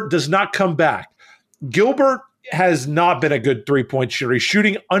Gilbert does not come back. Gilbert has not been a good three-point shooter. He's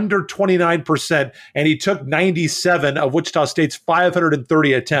shooting under 29%, and he took 97 of Wichita State's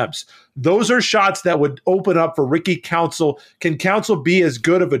 530 attempts. Those are shots that would open up for Ricky Council. Can Council be as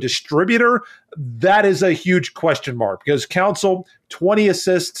good of a distributor? That is a huge question mark, because Council, 20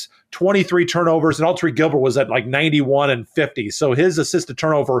 assists, 23 turnovers, and Altery Gilbert was at like 91 and 50. So his assist to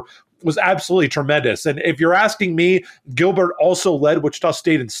turnover was absolutely tremendous. And if you're asking me, Gilbert also led Wichita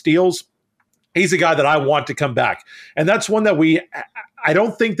State in steals. He's a guy that I want to come back. And that's one that I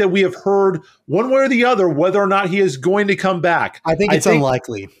don't think that we have heard one way or the other whether or not he is going to come back. I think it's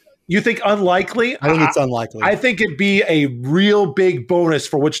unlikely. You think unlikely? I think it's unlikely. I think it'd be a real big bonus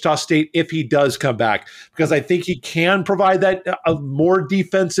for Wichita State if he does come back, because I think he can provide that more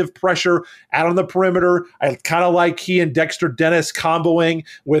defensive pressure out on the perimeter. I kind of like he and Dexter Dennis comboing,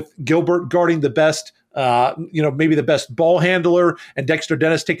 with Gilbert guarding the best, maybe the best ball handler, and Dexter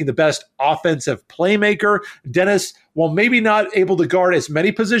Dennis taking the best offensive playmaker. Dennis, while maybe not able to guard as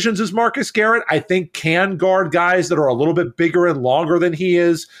many positions as Marcus Garrett, I think can guard guys that are a little bit bigger and longer than he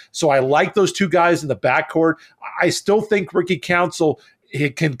is. So I like those two guys in the backcourt. I still think Ricky Council, he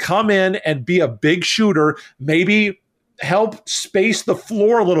can come in and be a big shooter, maybe help space the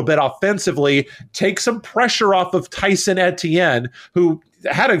floor a little bit offensively, take some pressure off of Tyson Etienne, who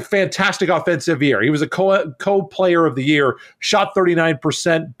had a fantastic offensive year. He was a co-player of the year, shot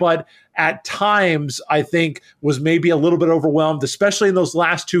 39%, but at times I think was maybe a little bit overwhelmed, especially in those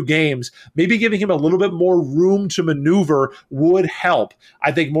last two games. Maybe giving him a little bit more room to maneuver would help.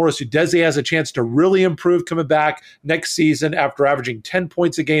 I think Morris Udeze has a chance to really improve coming back next season after averaging 10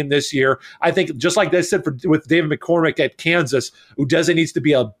 points a game this year. I think, just like they said with David McCormick at Kansas, Udeze needs to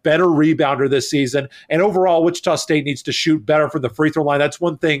be a better rebounder this season. And overall, Wichita State needs to shoot better from the free throw line. That's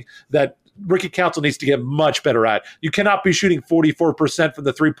one thing that Ricky Council needs to get much better at. You cannot be shooting 44% from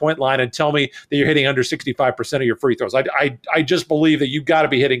the three-point line and tell me that you're hitting under 65% of your free throws. I just believe that you've got to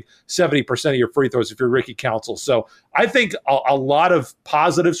be hitting 70% of your free throws if you're Ricky Council. So I think a lot of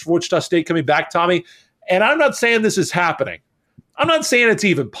positives for Wichita State coming back, Tommy. And I'm not saying this is happening. I'm not saying it's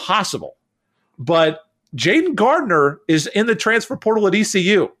even possible. But Jaden Gardner is in the transfer portal at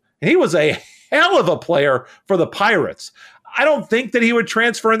ECU. And he was a hell of a player for the Pirates. I don't think that he would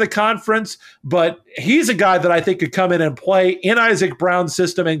transfer in the conference, but he's a guy that I think could come in and play in Isaac Brown's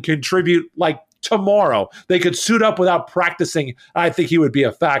system and contribute like tomorrow. They could suit up without practicing. I think he would be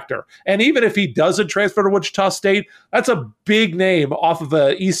a factor. And even if he doesn't transfer to Wichita State, that's a big name off of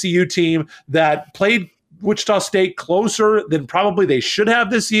an ECU team that played Wichita State closer than probably they should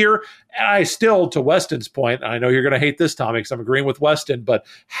have this year. And I still, to Weston's point, I know you're going to hate this, Tommy, because I'm agreeing with Weston, but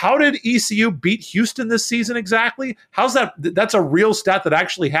how did ECU beat Houston this season exactly? How's that? That's a real stat that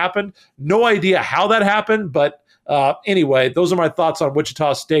actually happened. No idea how that happened, but anyway, those are my thoughts on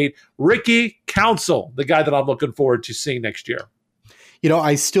Wichita State. Ricky Council, the guy that I'm looking forward to seeing next year.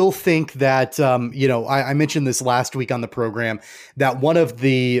 I still think that, I mentioned this last week on the program, that one of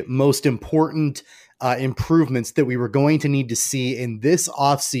the most important improvements that we were going to need to see in this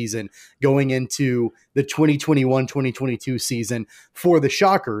offseason going into the 2021-2022 season for the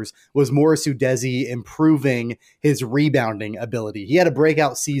Shockers was Morris Udeze improving his rebounding ability. He had a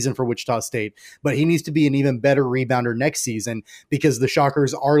breakout season for Wichita State, but he needs to be an even better rebounder next season because the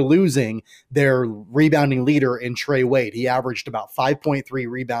Shockers are losing their rebounding leader in Trey Wade. He averaged about 5.3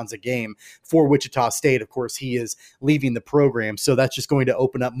 rebounds a game for Wichita State. Of course, he is leaving the program, so that's just going to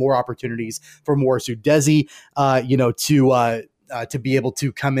open up more opportunities for Morris Udeze, to be able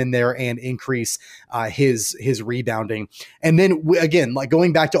to come in there and increase his rebounding. And then again, like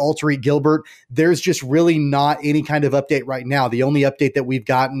going back to Altery Gilbert, there's just really not any kind of update right now. The only update that we've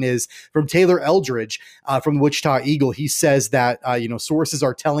gotten is from Taylor Eldridge from the Wichita Eagle. He says that, sources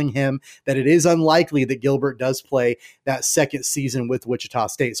are telling him that it is unlikely that Gilbert does play that second season with Wichita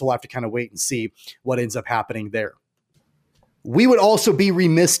State. So we'll have to kind of wait and see what ends up happening there. We would also be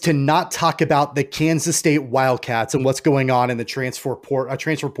remiss to not talk about the Kansas State Wildcats and what's going on in the transfer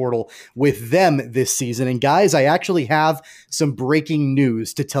portal with them this season. And guys, I actually have some breaking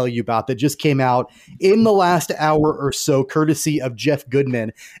news to tell you about that just came out in the last hour or so, courtesy of Jeff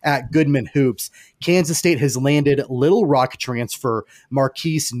Goodman at Goodman Hoops. Kansas State has landed Little Rock transfer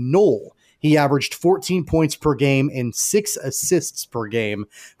Marquise Knoll. He averaged 14 points per game and 6 assists per game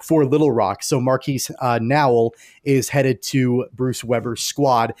for Little Rock. So Marquise Nowell is headed to Bruce Weber's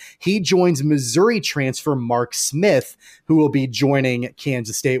squad. He joins Missouri transfer Mark Smith, who will be joining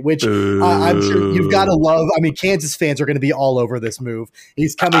Kansas State, which I'm sure you've got to love. I mean, Kansas fans are going to be all over this move.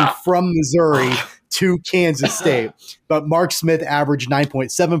 He's coming from Missouri to Kansas State. But Mark Smith averaged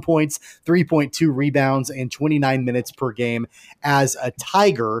 9.7 points, 3.2 rebounds, and 29 minutes per game as a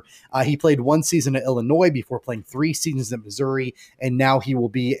Tiger. He played one season at Illinois before playing 3 seasons at Missouri, and now he will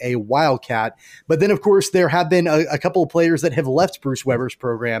be a Wildcat. But then, of course, there have been a couple of players that have left Bruce Weber's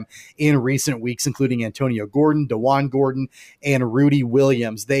program in recent weeks, including Antonio Gordon, DeJuan Gordon, and Rudy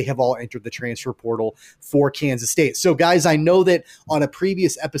Williams. They have all entered the transfer portal for Kansas State. So, guys, I know that on a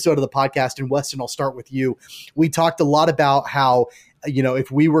previous episode of the podcast, and Weston, I'll start with you, we talked a lot about how, you know, if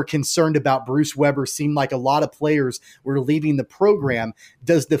we were concerned about Bruce Weber, seemed like a lot of players were leaving the program.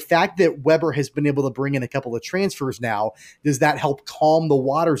 Does the fact that Weber has been able to bring in a couple of transfers now, does that help calm the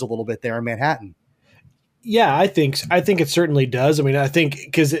waters a little bit there in Manhattan? Yeah, I think it certainly does. I mean, I think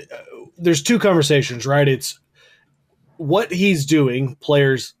because there's two conversations, right? It's what he's doing,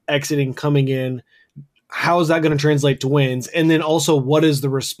 players exiting, coming in, how is that going to translate to wins? And then also, what is the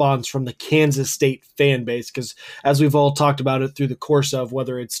response from the Kansas State fan base? Because as we've all talked about it through the course of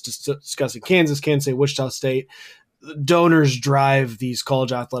whether it's discussing Kansas State, Wichita State, donors drive these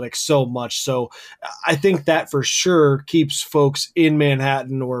college athletics so much. So I think that for sure keeps folks in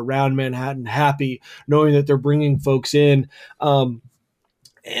Manhattan or around Manhattan happy, knowing that they're bringing folks in.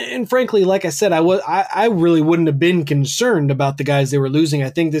 And frankly, like I said, I really wouldn't have been concerned about the guys they were losing. I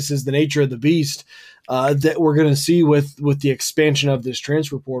think this is the nature of the beast that we're going to see with the expansion of this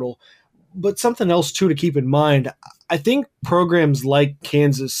transfer portal. But something else, too, to keep in mind, I think programs like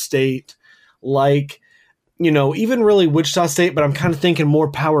Kansas State, like, you know, even really Wichita State, but I'm kind of thinking more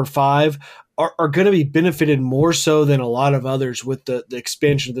Power 5, are going to be benefited more so than a lot of others with the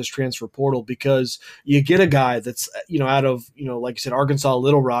expansion of this transfer portal, because you get a guy that's, you know, out of, you know, like you said, Arkansas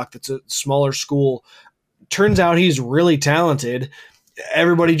Little Rock, that's a smaller school. Turns out he's really talented.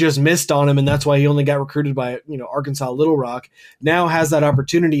 Everybody just missed on him, and that's why he only got recruited by, you know, Arkansas Little Rock. Now has that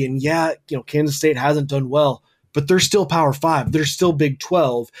opportunity, and yeah, you know, Kansas State hasn't done well, but they're still Power 5. They're still Big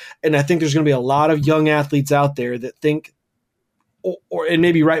 12, and I think there's going to be a lot of young athletes out there that think, or and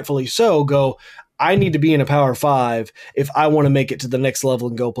maybe rightfully so, go, I need to be in a Power 5 if I want to make it to the next level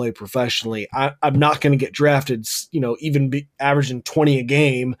and go play professionally. I'm not going to get drafted, you know, even be averaging 20 a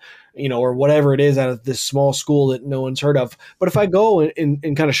game, you know, or whatever it is out of this small school that no one's heard of. But if I go and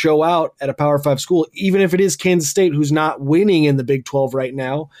kind of show out at a Power 5 school, even if it is Kansas State, who's not winning in the Big 12 right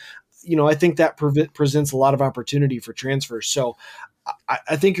now, you know, I think that presents a lot of opportunity for transfers. So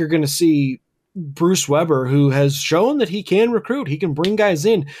I think you're going to see Bruce Weber, who has shown that he can recruit, he can bring guys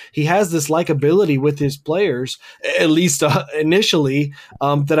in. He has this likability with his players, at least initially,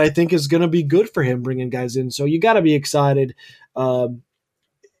 that I think is going to be good for him bringing guys in. So you got to be excited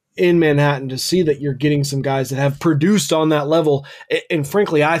in Manhattan to see that you're getting some guys that have produced on that level. And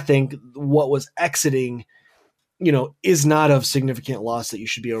frankly, I think what was exiting, you know, is not of significant loss that you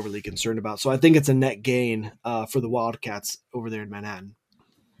should be overly concerned about. So I think it's a net gain for the Wildcats over there in Manhattan.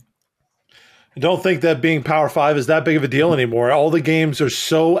 I don't think that being Power 5 is that big of a deal anymore. All the games are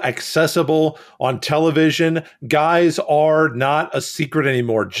so accessible on television. Guys are not a secret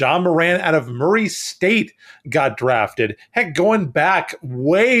anymore. John Moran out of Murray State got drafted. Heck, going back,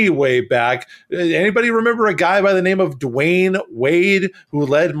 way, way back. Anybody remember a guy by the name of Dwayne Wade who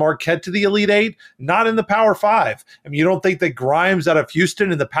led Marquette to the Elite Eight? Not in the Power 5. I mean, you don't think that Grimes out of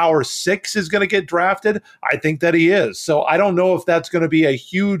Houston in the Power 6 is going to get drafted? I think that he is. So I don't know if that's going to be a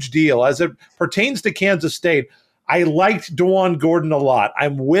huge deal. As it pertains to Kansas State, I liked DeJuan Gordon a lot.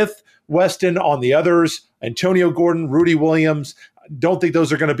 I'm with Weston on the others. Antonio Gordon, Rudy Williams. Don't think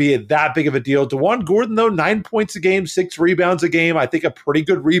those are going to be that big of a deal. DeJuan Gordon, though, 9 points a game, 6 rebounds a game. I think a pretty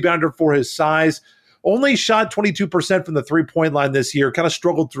good rebounder for his size. Only shot 22% from the three-point line this year. Kind of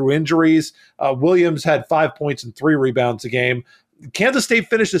struggled through injuries. Williams had 5 points and 3 rebounds a game. Kansas State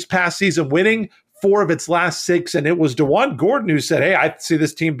finished this past season winning 4 of its last 6, and it was DeJuan Gordon who said, hey, I see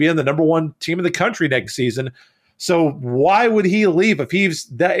this team being the number 1 team in the country next season. So why would he leave if he's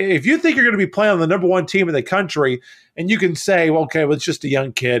that? If you think you're going to be playing on the number 1 team in the country, and you can say, well, okay, well, it's just a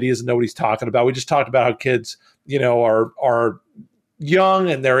young kid. He doesn't know what he's talking about. We just talked about how kids, you know, are young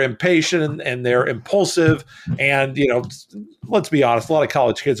and they're impatient and they're impulsive. And, you know, let's be honest, a lot of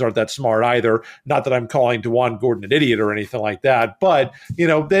college kids aren't that smart either. Not that I'm calling DeJuan Gordon an idiot or anything like that, but, you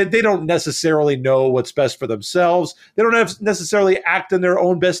know, they don't necessarily know what's best for themselves. They don't necessarily act in their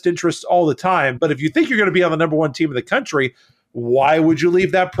own best interests all the time. But if you think you're going to be on the number 1 team in the country, why would you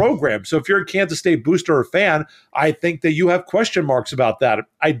leave that program? So if you're a Kansas State booster or fan, I think that you have question marks about that.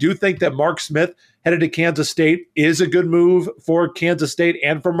 I do think that Mark Smith headed to Kansas State is a good move for Kansas State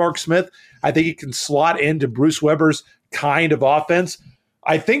and for Mark Smith. I think he can slot into Bruce Weber's kind of offense.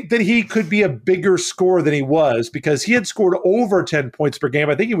 I think that he could be a bigger scorer than he was because he had scored over 10 points per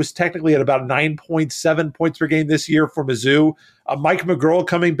game. I think he was technically at about 9.7 points per game this year for Mizzou. Mike McGuirl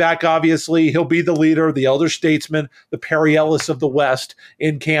coming back, obviously. He'll be the leader, the elder statesman, the Perry Ellis of the West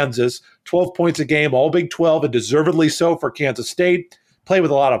in Kansas. 12 points a game, all Big 12, and deservedly so for Kansas State. Play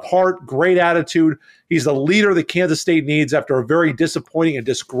with a lot of heart, great attitude. He's the leader that Kansas State needs after a very disappointing and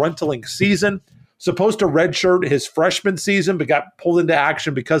disgruntling season. Supposed to redshirt his freshman season, but got pulled into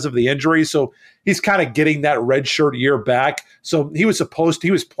action because of the injury. So he's kind of getting that redshirt year back. So he was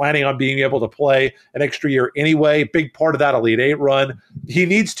planning on being able to play an extra year anyway. Big part of that Elite Eight run. He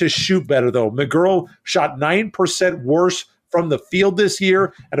needs to shoot better, though. McGuirl shot 9% worse from the field this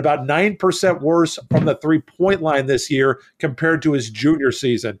year and about 9% worse from the three-point line this year compared to his junior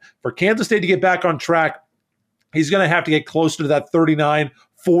season. For Kansas State to get back on track, he's going to have to get closer to that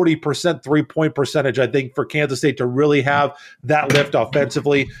 40% three-point percentage, I think, for Kansas State to really have that lift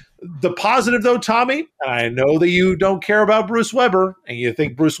offensively. The positive, though, Tommy, and I know that you don't care about Bruce Weber, and you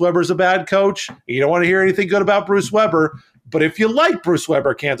think Bruce Weber's a bad coach, and you don't want to hear anything good about Bruce Weber, but if you like Bruce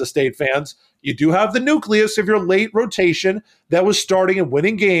Weber, Kansas State fans, you do have the nucleus of your late rotation that was starting and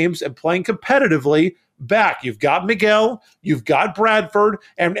winning games and playing competitively back. You've got Miguel, you've got Bradford,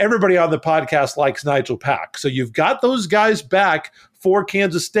 and everybody on the podcast likes Nigel Pack. So you've got those guys back for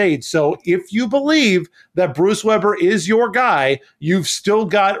Kansas State. So if you believe that Bruce Weber is your guy, you've still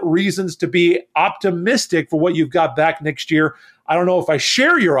got reasons to be optimistic for what you've got back next year. I don't know if I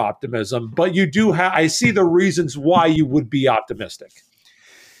share your optimism, but you do I see the reasons why you would be optimistic.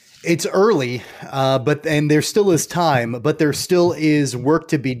 It's early, and there still is time, but there still is work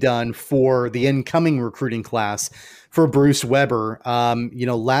to be done for the incoming recruiting class for Bruce Weber.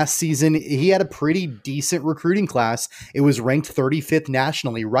 Last season, he had a pretty decent recruiting class. It was ranked 35th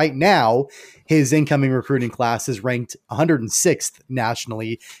nationally. Right now, his incoming recruiting class is ranked 106th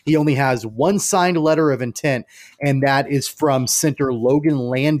nationally. He only has one signed letter of intent, and that is from center Logan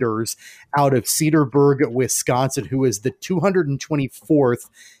Landers out of Cedarburg, Wisconsin, who is the 224th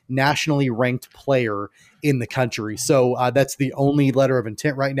nationally ranked player in the country. So that's the only letter of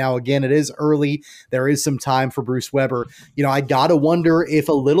intent right now. Again, it is early. There is some time for Bruce Weber. I got to wonder if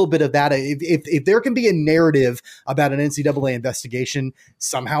a little bit of that, if there can be a narrative about an NCAA investigation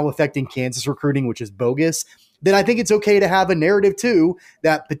somehow affecting Kansas recruiting, which is bogus, then I think it's okay to have a narrative too,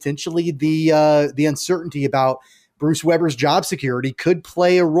 that potentially the uncertainty about Bruce Weber's job security could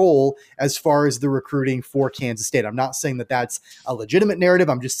play a role as far as the recruiting for Kansas State. I'm not saying that that's a legitimate narrative.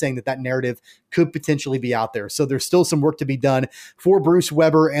 I'm just saying that that narrative could potentially be out there. So there's still some work to be done for Bruce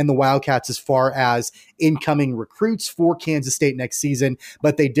Weber and the Wildcats as far as incoming recruits for Kansas State next season,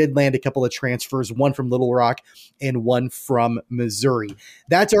 but they did land a couple of transfers, one from Little Rock and one from Missouri.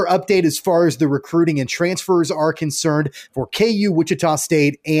 That's our update as far as the recruiting and transfers are concerned for KU, Wichita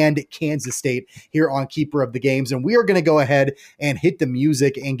State, and Kansas State here on Keeper of the Games. And we are going to go ahead and hit the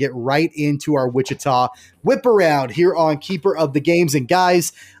music and get right into our Wichita whip around here on Keeper of the Games. And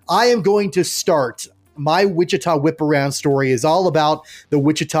guys, I am going to start. My Wichita whip around story is all about the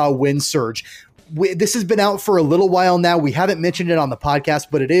Wichita wind surge. This has been out for a little while now. We haven't mentioned it on the podcast,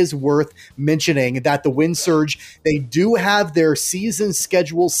 but it is worth mentioning that the Wind Surge, they do have their season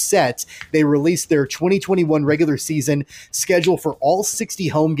schedule set. They released their 2021 regular season schedule for all 60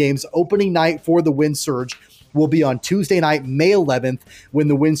 home games. Opening night for the Wind Surge will be on Tuesday night, May 11th, when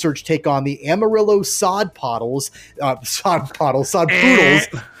the Wind Surge take on the Amarillo Sod Poodles.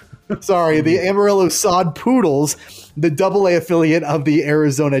 Sorry, the Amarillo Sod Poodles, the AA affiliate of the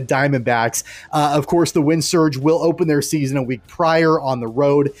Arizona Diamondbacks. Of course, the Wind Surge will open their season a week prior on the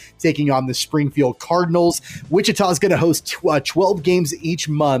road, taking on the Springfield Cardinals. Wichita is going to host 12 games each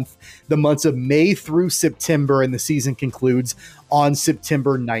month, the months of May through September, and the season concludes on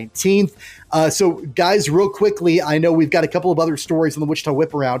September 19th. So, guys, real quickly, I know we've got a couple of other stories on the Wichita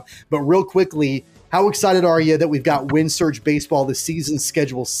Whip Around, but real quickly, how excited are you that we've got Wind Surge Baseball, the season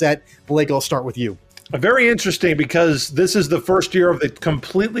schedule set? Blake, I'll start with you. Very interesting because this is the first year of the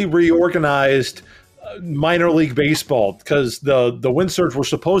completely reorganized minor league baseball, because the Wind Surge were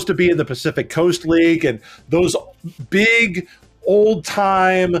supposed to be in the Pacific Coast League, and those big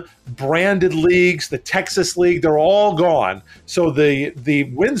old-time branded leagues, the Texas League, they're all gone. So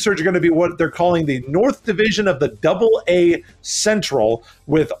the Wind Surge are going to be what they're calling the North Division of the AA Central,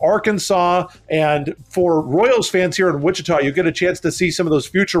 with Arkansas. And for Royals fans here in Wichita, you get a chance to see some of those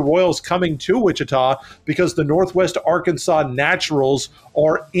future Royals coming to Wichita, because the Northwest Arkansas Naturals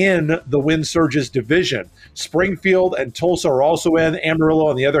are in the Wind Surge's division. Springfield and Tulsa are also in. Amarillo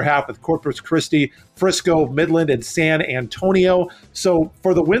on the other half with Corpus Christi, Frisco, Midland, and San Antonio. Antonio. So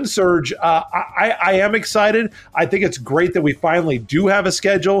for the Wind Surge, I am excited. I think it's great that we finally do have a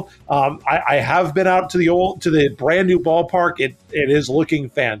schedule. I have been out to the brand new ballpark. It is looking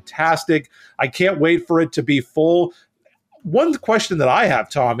fantastic. I can't wait for it to be full. One question that I have,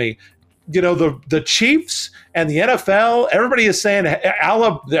 Tommy, the Chiefs and the NFL, everybody is saying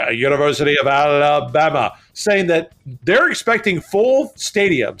the University of Alabama, saying that they're expecting full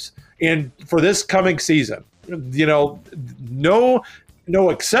stadiums for this coming season. No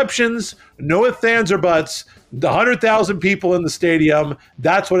exceptions, no ifs, ands, or buts. The 100,000 people in the stadium,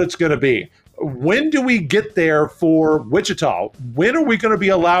 that's what it's going to be. When do we get there for Wichita? When are we going to be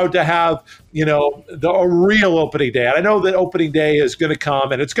allowed to have, a real opening day? And I know that opening day is going to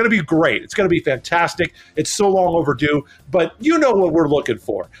come, and it's going to be great. It's going to be fantastic. It's so long overdue, but you know what we're looking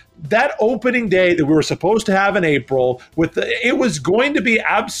for. That opening day that we were supposed to have in April, it was going to be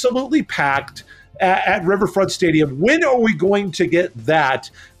absolutely packed at Riverfront Stadium. When are we going to get that?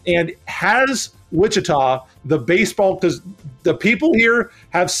 And has Wichita, the baseball, because the people here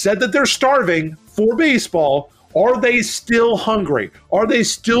have said that they're starving for baseball. Are they still hungry? Are they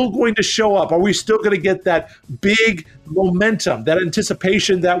still going to show up? Are we still going to get that big momentum, that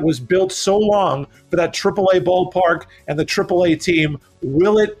anticipation that was built so long for that AAA ballpark and the AAA team?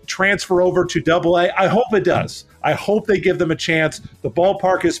 Will it transfer over to AA? I hope it does. I hope they give them a chance. The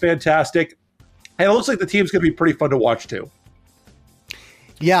ballpark is fantastic. And it looks like the team's going to be pretty fun to watch too.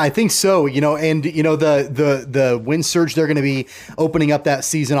 Yeah, I think so. The Wind Surge, they're going to be opening up that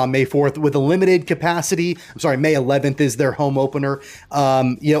season on May 4th with a limited capacity. I'm sorry, May 11th is their home opener. A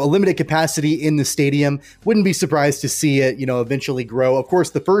limited capacity in the stadium. Wouldn't be surprised to see it, eventually grow. Of course,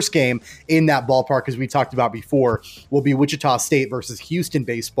 the first game in that ballpark, as we talked about before, will be Wichita State versus Houston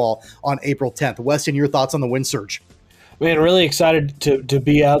baseball on April 10th. Weston, your thoughts on the Wind Surge? Man, really excited to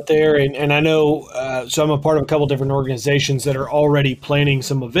be out there. And I know, so I'm a part of a couple different organizations that are already planning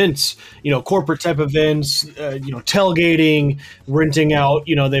some events, corporate type events, tailgating, renting out,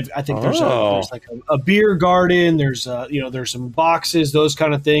 I think there's like a beer garden, there's some boxes, those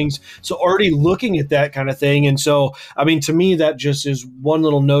kind of things. So already looking at that kind of thing. And so, to me, that just is one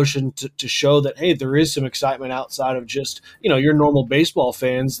little notion to show that, hey, there is some excitement outside of just, your normal baseball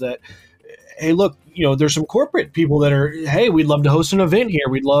fans that, hey, look, there's some corporate people that are, hey, we'd love to host an event here.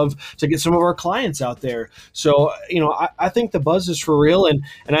 We'd love to get some of our clients out there. So, I think the buzz is for real. And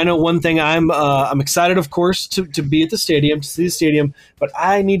I know one thing, I'm excited, of course, to be at the stadium, to see the stadium, but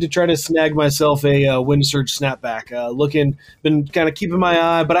I need to try to snag myself a Wind Surge snapback. Been kind of keeping my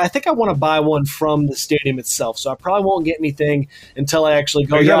eye, but I think I want to buy one from the stadium itself. So I probably won't get anything until I actually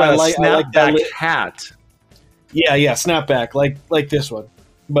go. Yeah, I like that hat. Yeah, snapback, like this one.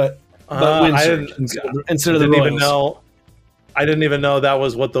 But instead of the Royals. I didn't even know that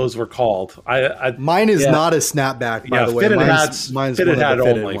was what those were called. Mine is not a snapback, by the way. Mine's fitted hat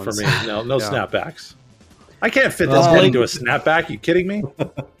only for me. No snapbacks. I can't fit this head into a snapback. You kidding me?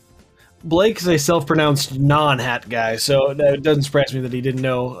 Blake's a self-pronounced non-hat guy, so it doesn't surprise me that he didn't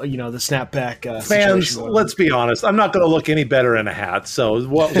know, the snapback. Fans, let's be honest. I'm not going to look any better in a hat, so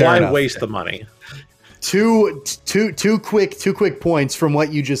why waste the money? Two quick points from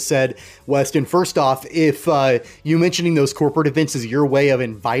what you just said, Weston. First off, if you mentioning those corporate events is your way of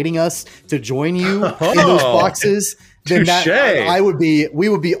inviting us to join you in those boxes, then we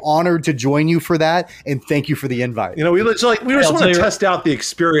would be honored to join you for that, and thank you for the invite. We just want to test out the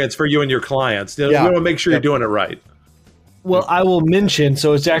experience for you and your clients. We want to make sure you're doing it right. Well, I will mention,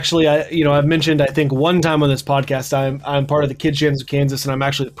 so it's actually, I've mentioned, I think one time on this podcast, I'm part of the Kids Champs of Kansas, and I'm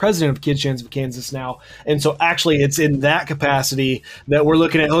actually the president of Kids Champs of Kansas now. And so actually it's in that capacity that we're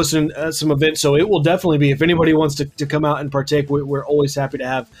looking at hosting some events. So it will definitely be, if anybody wants to come out and partake, we're always happy to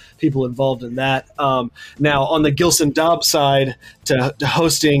have people involved in that. Now on the Gilson Dobbs side to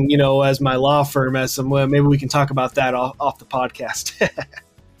hosting, as my law firm, maybe we can talk about that off the podcast.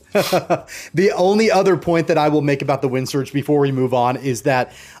 The only other point that I will make about the Wind Surge before we move on is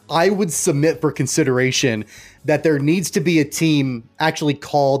that I would submit for consideration that there needs to be a team actually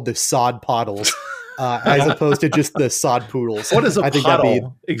called the Sod Poddles as opposed to just the Sod Poodles. What is a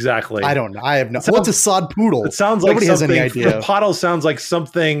poddle? Exactly. I don't know. I have no. What's a Sod Poodle? It sounds like nobody has any idea. A poddle sounds like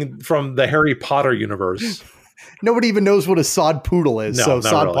something from the Harry Potter universe. Nobody even knows what a sod poodle is. So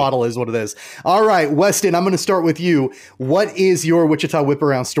sod really. Poddle is what it is. All right, Weston, I'm going to start with you. What is your Wichita Whip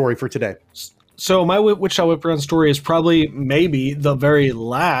Around story for today? So my Wichita Whip Around story is probably maybe the very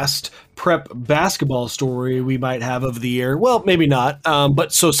last prep basketball story we might have of the year. Well, maybe not.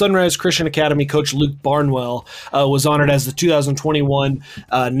 But so Sunrise Christian Academy coach Luke Barnwell was honored as the 2021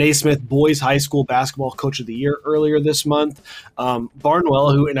 Naismith Boys High School Basketball Coach of the Year earlier this month.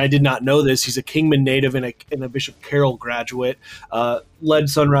 Barnwell, who, and I did not know this, he's a Kingman native and a Bishop Carroll graduate, led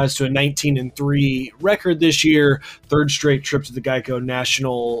Sunrise to a 19-3 record this year, third straight trip to the Geico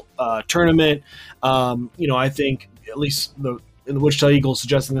National Tournament. I think at least the Wichita Eagles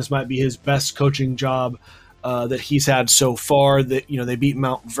suggesting this might be his best coaching job that he's had so far. That they beat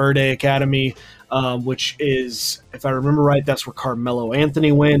Mount Verde Academy, which is, if I remember right, that's where Carmelo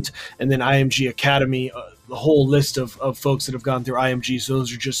Anthony went, and then IMG Academy. The whole list of folks that have gone through IMG. So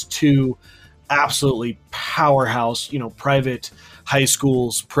those are just two absolutely powerhouse, private high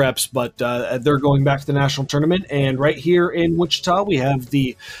schools, preps, but they're going back to the national tournament. And right here in Wichita, we have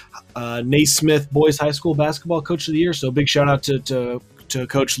the Naismith Boys High School Basketball Coach of the Year. So big shout out to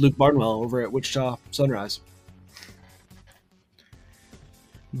Coach Luke Barnwell over at Wichita Sunrise.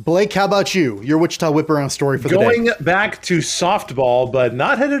 Blake, how about you? Your Wichita whip around story for the day. Going back to softball, but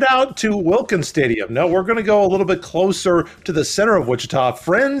not headed out to Wilkins Stadium. No, we're going to go a little bit closer to the center of Wichita.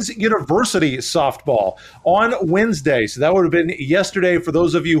 Friends University softball on Wednesday. So that would have been yesterday for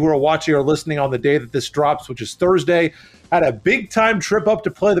those of you who are watching or listening on the day that this drops, which is Thursday. Had a big-time trip up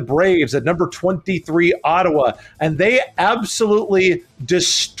to play the Braves at number 23 Ottawa, and they absolutely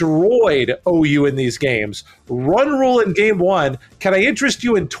destroyed OU in these games. Run rule in game one. Can I interest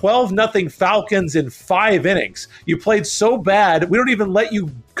you in 12-0 Falcons in 5 innings? You played so bad, we don't even let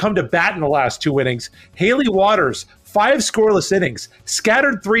you come to bat in the last 2 innings. Haley Waters, 5 scoreless innings,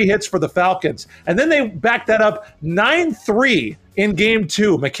 scattered 3 hits for the Falcons. And then they backed that up 9-3 in game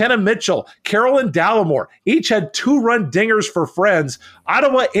 2. McKenna Mitchell, Carolyn Dallimore, each had 2-run dingers for Friends.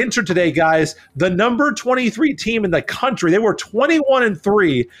 Ottawa entered today, guys, the number 23 team in the country. They were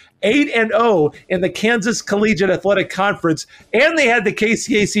 21-3, 8-0 in the Kansas Collegiate Athletic Conference, and they had the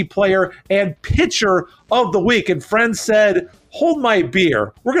KCAC player and pitcher of the week. And Friends said, hold my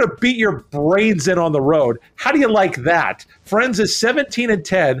beer. We're going to beat your brains in on the road. How do you like that? Friends is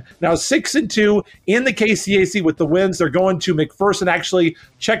 17-10, now 6-2 in the KCAC with the wins. They're going to McPherson. Actually,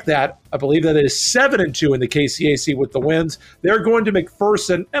 check that. I believe that it is 7-2 in the KCAC with the wins. They're going to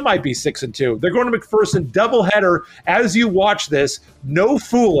McPherson. It might be 6-2. They're going to McPherson doubleheader as you watch this. No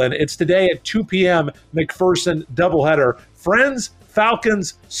fooling. It's today at 2 p.m. McPherson doubleheader. Friends,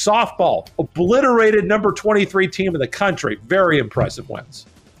 Falcons, softball, obliterated number 23 team in the country. Very impressive wins.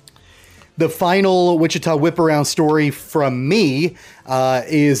 The final Wichita whip around story from me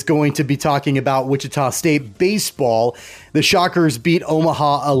is going to be talking about Wichita State baseball. The Shockers beat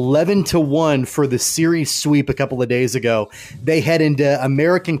Omaha 11-1 for the series sweep a couple of days ago. They head into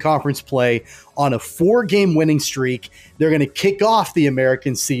American Conference play on a 4-game winning streak. They're going to kick off the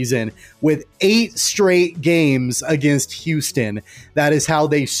American season with 8 straight games against Houston. That is how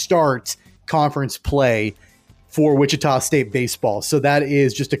they start conference play for Wichita State baseball. So that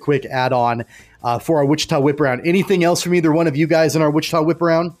is just a quick add-on for our Wichita Whip Around. Anything else from either one of you guys in our Wichita Whip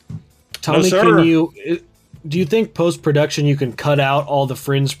Around? Tommy, do you think post-production you can cut out all the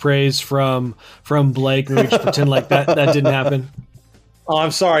Friends praise from Blake? Maybe just pretend like that didn't happen? Oh,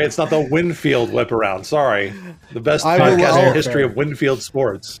 I'm sorry. It's not the Winfield Whip Around. Sorry. The best podcast in the history of Winfield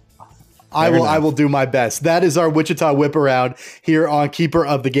sports. I will do my best. That is our Wichita Whip Around here on Keeper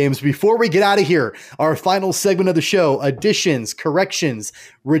of the Games. Before we get out of here, our final segment of the show, additions, corrections,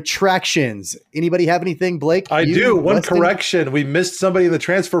 retractions. Anybody have anything, Blake? I do. One correction. We missed somebody in the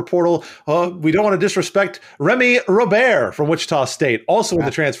transfer portal. We don't want to disrespect Remy Robert from Wichita State. Also in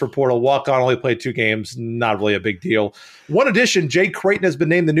the transfer portal. Walk-on, only played 2 games. Not really a big deal. One addition, Jay Creighton has been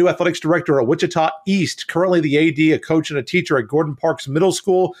named the new athletics director at Wichita East. Currently the AD, a coach and a teacher at Gordon Parks Middle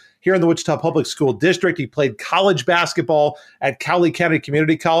School here in the Wichita Public School District. He played college basketball at Cowley County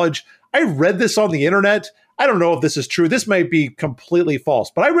Community College. I read this on the internet. I don't know if this is true. This might be completely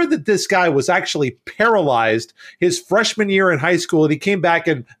false, but I read that this guy was actually paralyzed his freshman year in high school, and he came back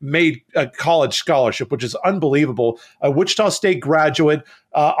and made a college scholarship, which is unbelievable. A Wichita State graduate.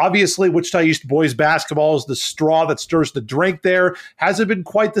 Obviously, Wichita East boys basketball is the straw that stirs the drink there. Hasn't been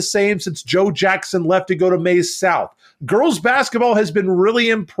quite the same since Joe Jackson left to go to Maize South. Girls basketball has been really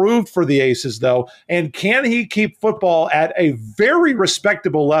improved for the Aces, though. And can he keep football at a very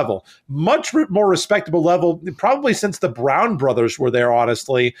respectable level? Much more respectable level, probably since the Brown brothers were there,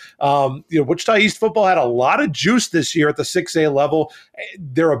 honestly. Wichita East football had a lot of juice this year at the 6A level.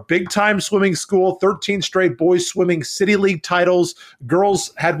 They're a big-time swimming school, 13 straight boys swimming city league titles. Girls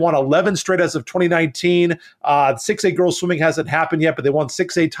had won 11 straight as of 2019. 6A girls swimming hasn't happened yet, but they won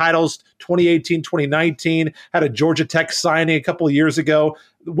 6A titles 2018, 2019. Had a Georgia Tech signing a couple of years ago.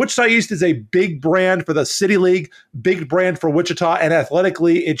 Wichita East is a big brand for the City League, big brand for Wichita, and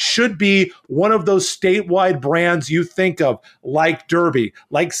athletically, it should be one of those statewide brands you think of, like Derby,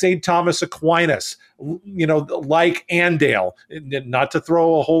 like St. Thomas Aquinas, like Andale. Not to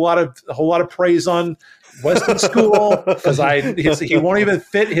throw a whole lot of praise on Weston School, because he won't even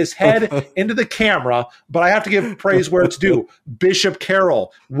fit his head into the camera, but I have to give praise where it's due. Bishop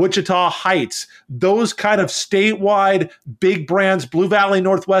Carroll, Wichita Heights, those kind of statewide big brands, Blue Valley,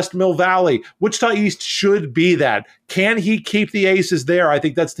 Northwest Mill Valley. Wichita East should be that. Can he keep the aces there? I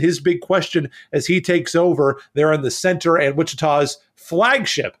think that's his big question as he takes over there in the center and Wichita's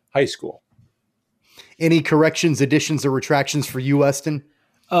flagship high school. Any corrections, additions, or retractions for you, Weston?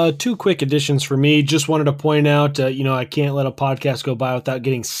 Two quick additions for me. Just wanted to point out, I can't let a podcast go by without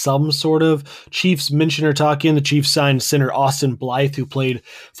getting some sort of Chiefs mention or talking. The Chiefs signed center Austin Blythe, who played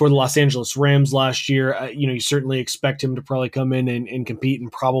for the Los Angeles Rams last year. You certainly expect him to probably come in and compete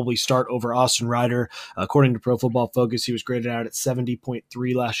and probably start over Austin Ryder. According to Pro Football Focus, he was graded out at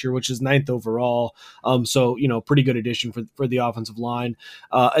 70.3 last year, which is 9th overall. So, pretty good addition for the offensive line.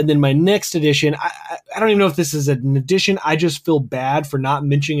 And then my next addition, I don't even know if this is an addition. I just feel bad for not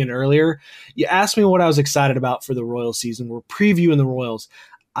mentioning it earlier. You asked me what I was excited about for the Royals season. We're previewing the Royals.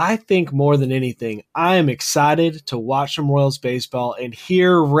 I think more than anything, I am excited to watch some Royals baseball and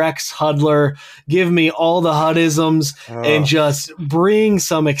hear Rex Hudler give me all the Hudisms and just bring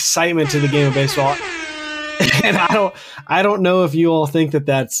some excitement to the game of baseball. And I don't know if you all think that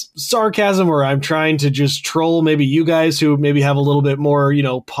that's sarcasm or I'm trying to just troll maybe you guys who maybe have a little bit more,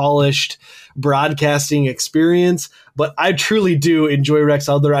 polished broadcasting experience, but I truly do enjoy Rex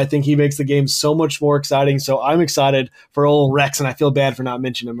Hudler. I think he makes the game so much more exciting. So I'm excited for old Rex, and I feel bad for not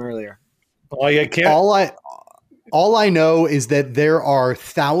mentioning him earlier. Well, you can't. All I know is that there are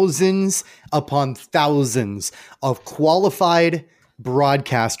thousands upon thousands of qualified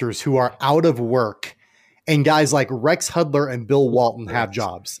broadcasters who are out of work. And guys like Rex Hudler and Bill Walton have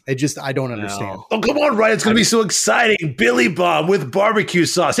jobs. I don't understand. Oh, come on, Ryan. It's going to be so exciting. Billy Bob with barbecue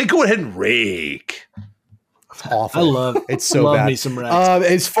sauce. Hey, go ahead and rake. It's awful. It's so love bad. Me some Rex.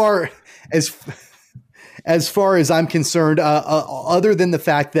 As far as I'm concerned, other than the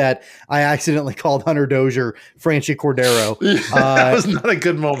fact that I accidentally called Hunter Dozier Franchi Cordero. That was not a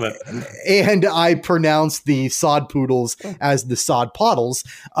good moment. And I pronounced the Sod Poodles as the Sod Poddles.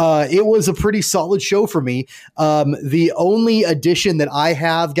 It was a pretty solid show for me. The only addition that I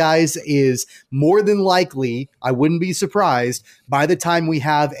have, guys, is more than likely, I wouldn't be surprised, by the time we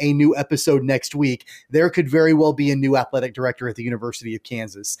have a new episode next week, there could very well be a new athletic director at the University of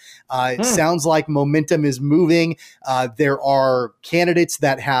Kansas. It sounds like momentum is moving. There are candidates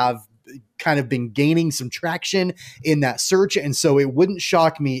that have kind of been gaining some traction in that search. And so it wouldn't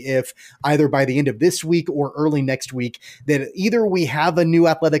shock me if either by the end of this week or early next week that either we have a new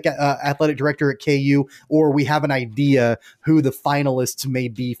athletic director at KU or we have an idea who the finalists may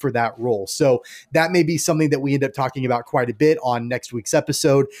be for that role. So that may be something that we end up talking about quite a bit on next week's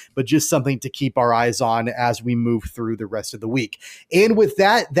episode, but just something to keep our eyes on as we move through the rest of the week. And with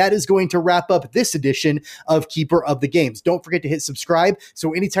that, that is going to wrap up this edition of Keeper of the Games. Don't forget to hit subscribe.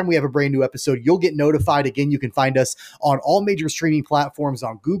 So anytime we have a brand new episode, you'll get notified. Again, you can find us on all major streaming platforms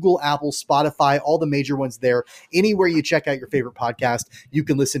on Google, Apple, Spotify, all the major ones there. Anywhere you check out your favorite podcast, you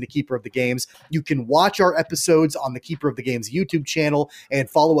can listen to Keeper of the Games. You can watch our episodes on the Keeper of the Games YouTube channel and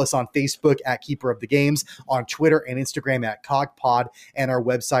follow us on Facebook at Keeper of the Games, on Twitter and Instagram at CogPod, and our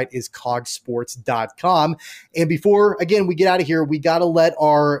website is cogsports.com. And before, again, we get out of here, we got to let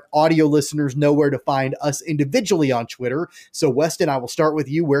our audio listeners know where to find us individually on Twitter. So Weston, I will start with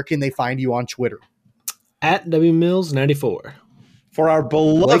you. Where can they find you on Twitter? At WMills94. For our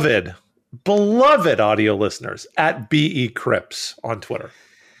beloved audio listeners, at BE Cripps on Twitter.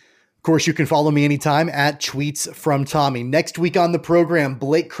 Of course, you can follow me anytime at Tweets from Tommy. Next week on the program,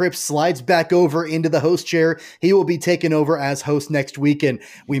 Blake Cripps slides back over into the host chair. He will be taking over as host next week, and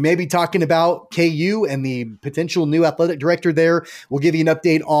we may be talking about KU and the potential new athletic director there. We'll give you an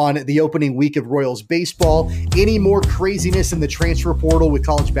update on the opening week of Royals baseball, any more craziness in the transfer portal with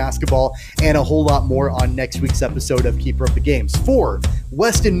college basketball, and a whole lot more on next week's episode of Keeper of the Games. For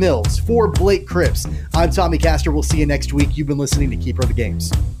Weston Mills, for Blake Cripps, I'm Tommy Castor. We'll see you next week. You've been listening to Keeper of the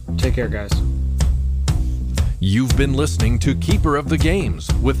Games. Take care, guys. You've been listening to Keeper of the Games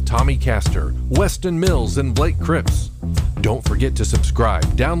with Tommy Castor, Weston Mills, and Blake Cripps. Don't forget to subscribe,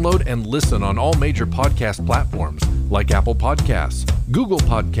 download, and listen on all major podcast platforms like Apple Podcasts, Google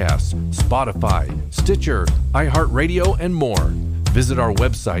Podcasts, Spotify, Stitcher, iHeartRadio, and more. Visit our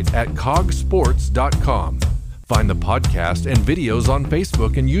website at cogsports.com. Find the podcast and videos on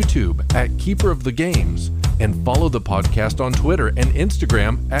Facebook and YouTube at Keeper of the Games, And follow the podcast on Twitter and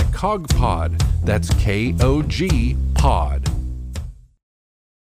Instagram at COGPod. That's KOG Pod.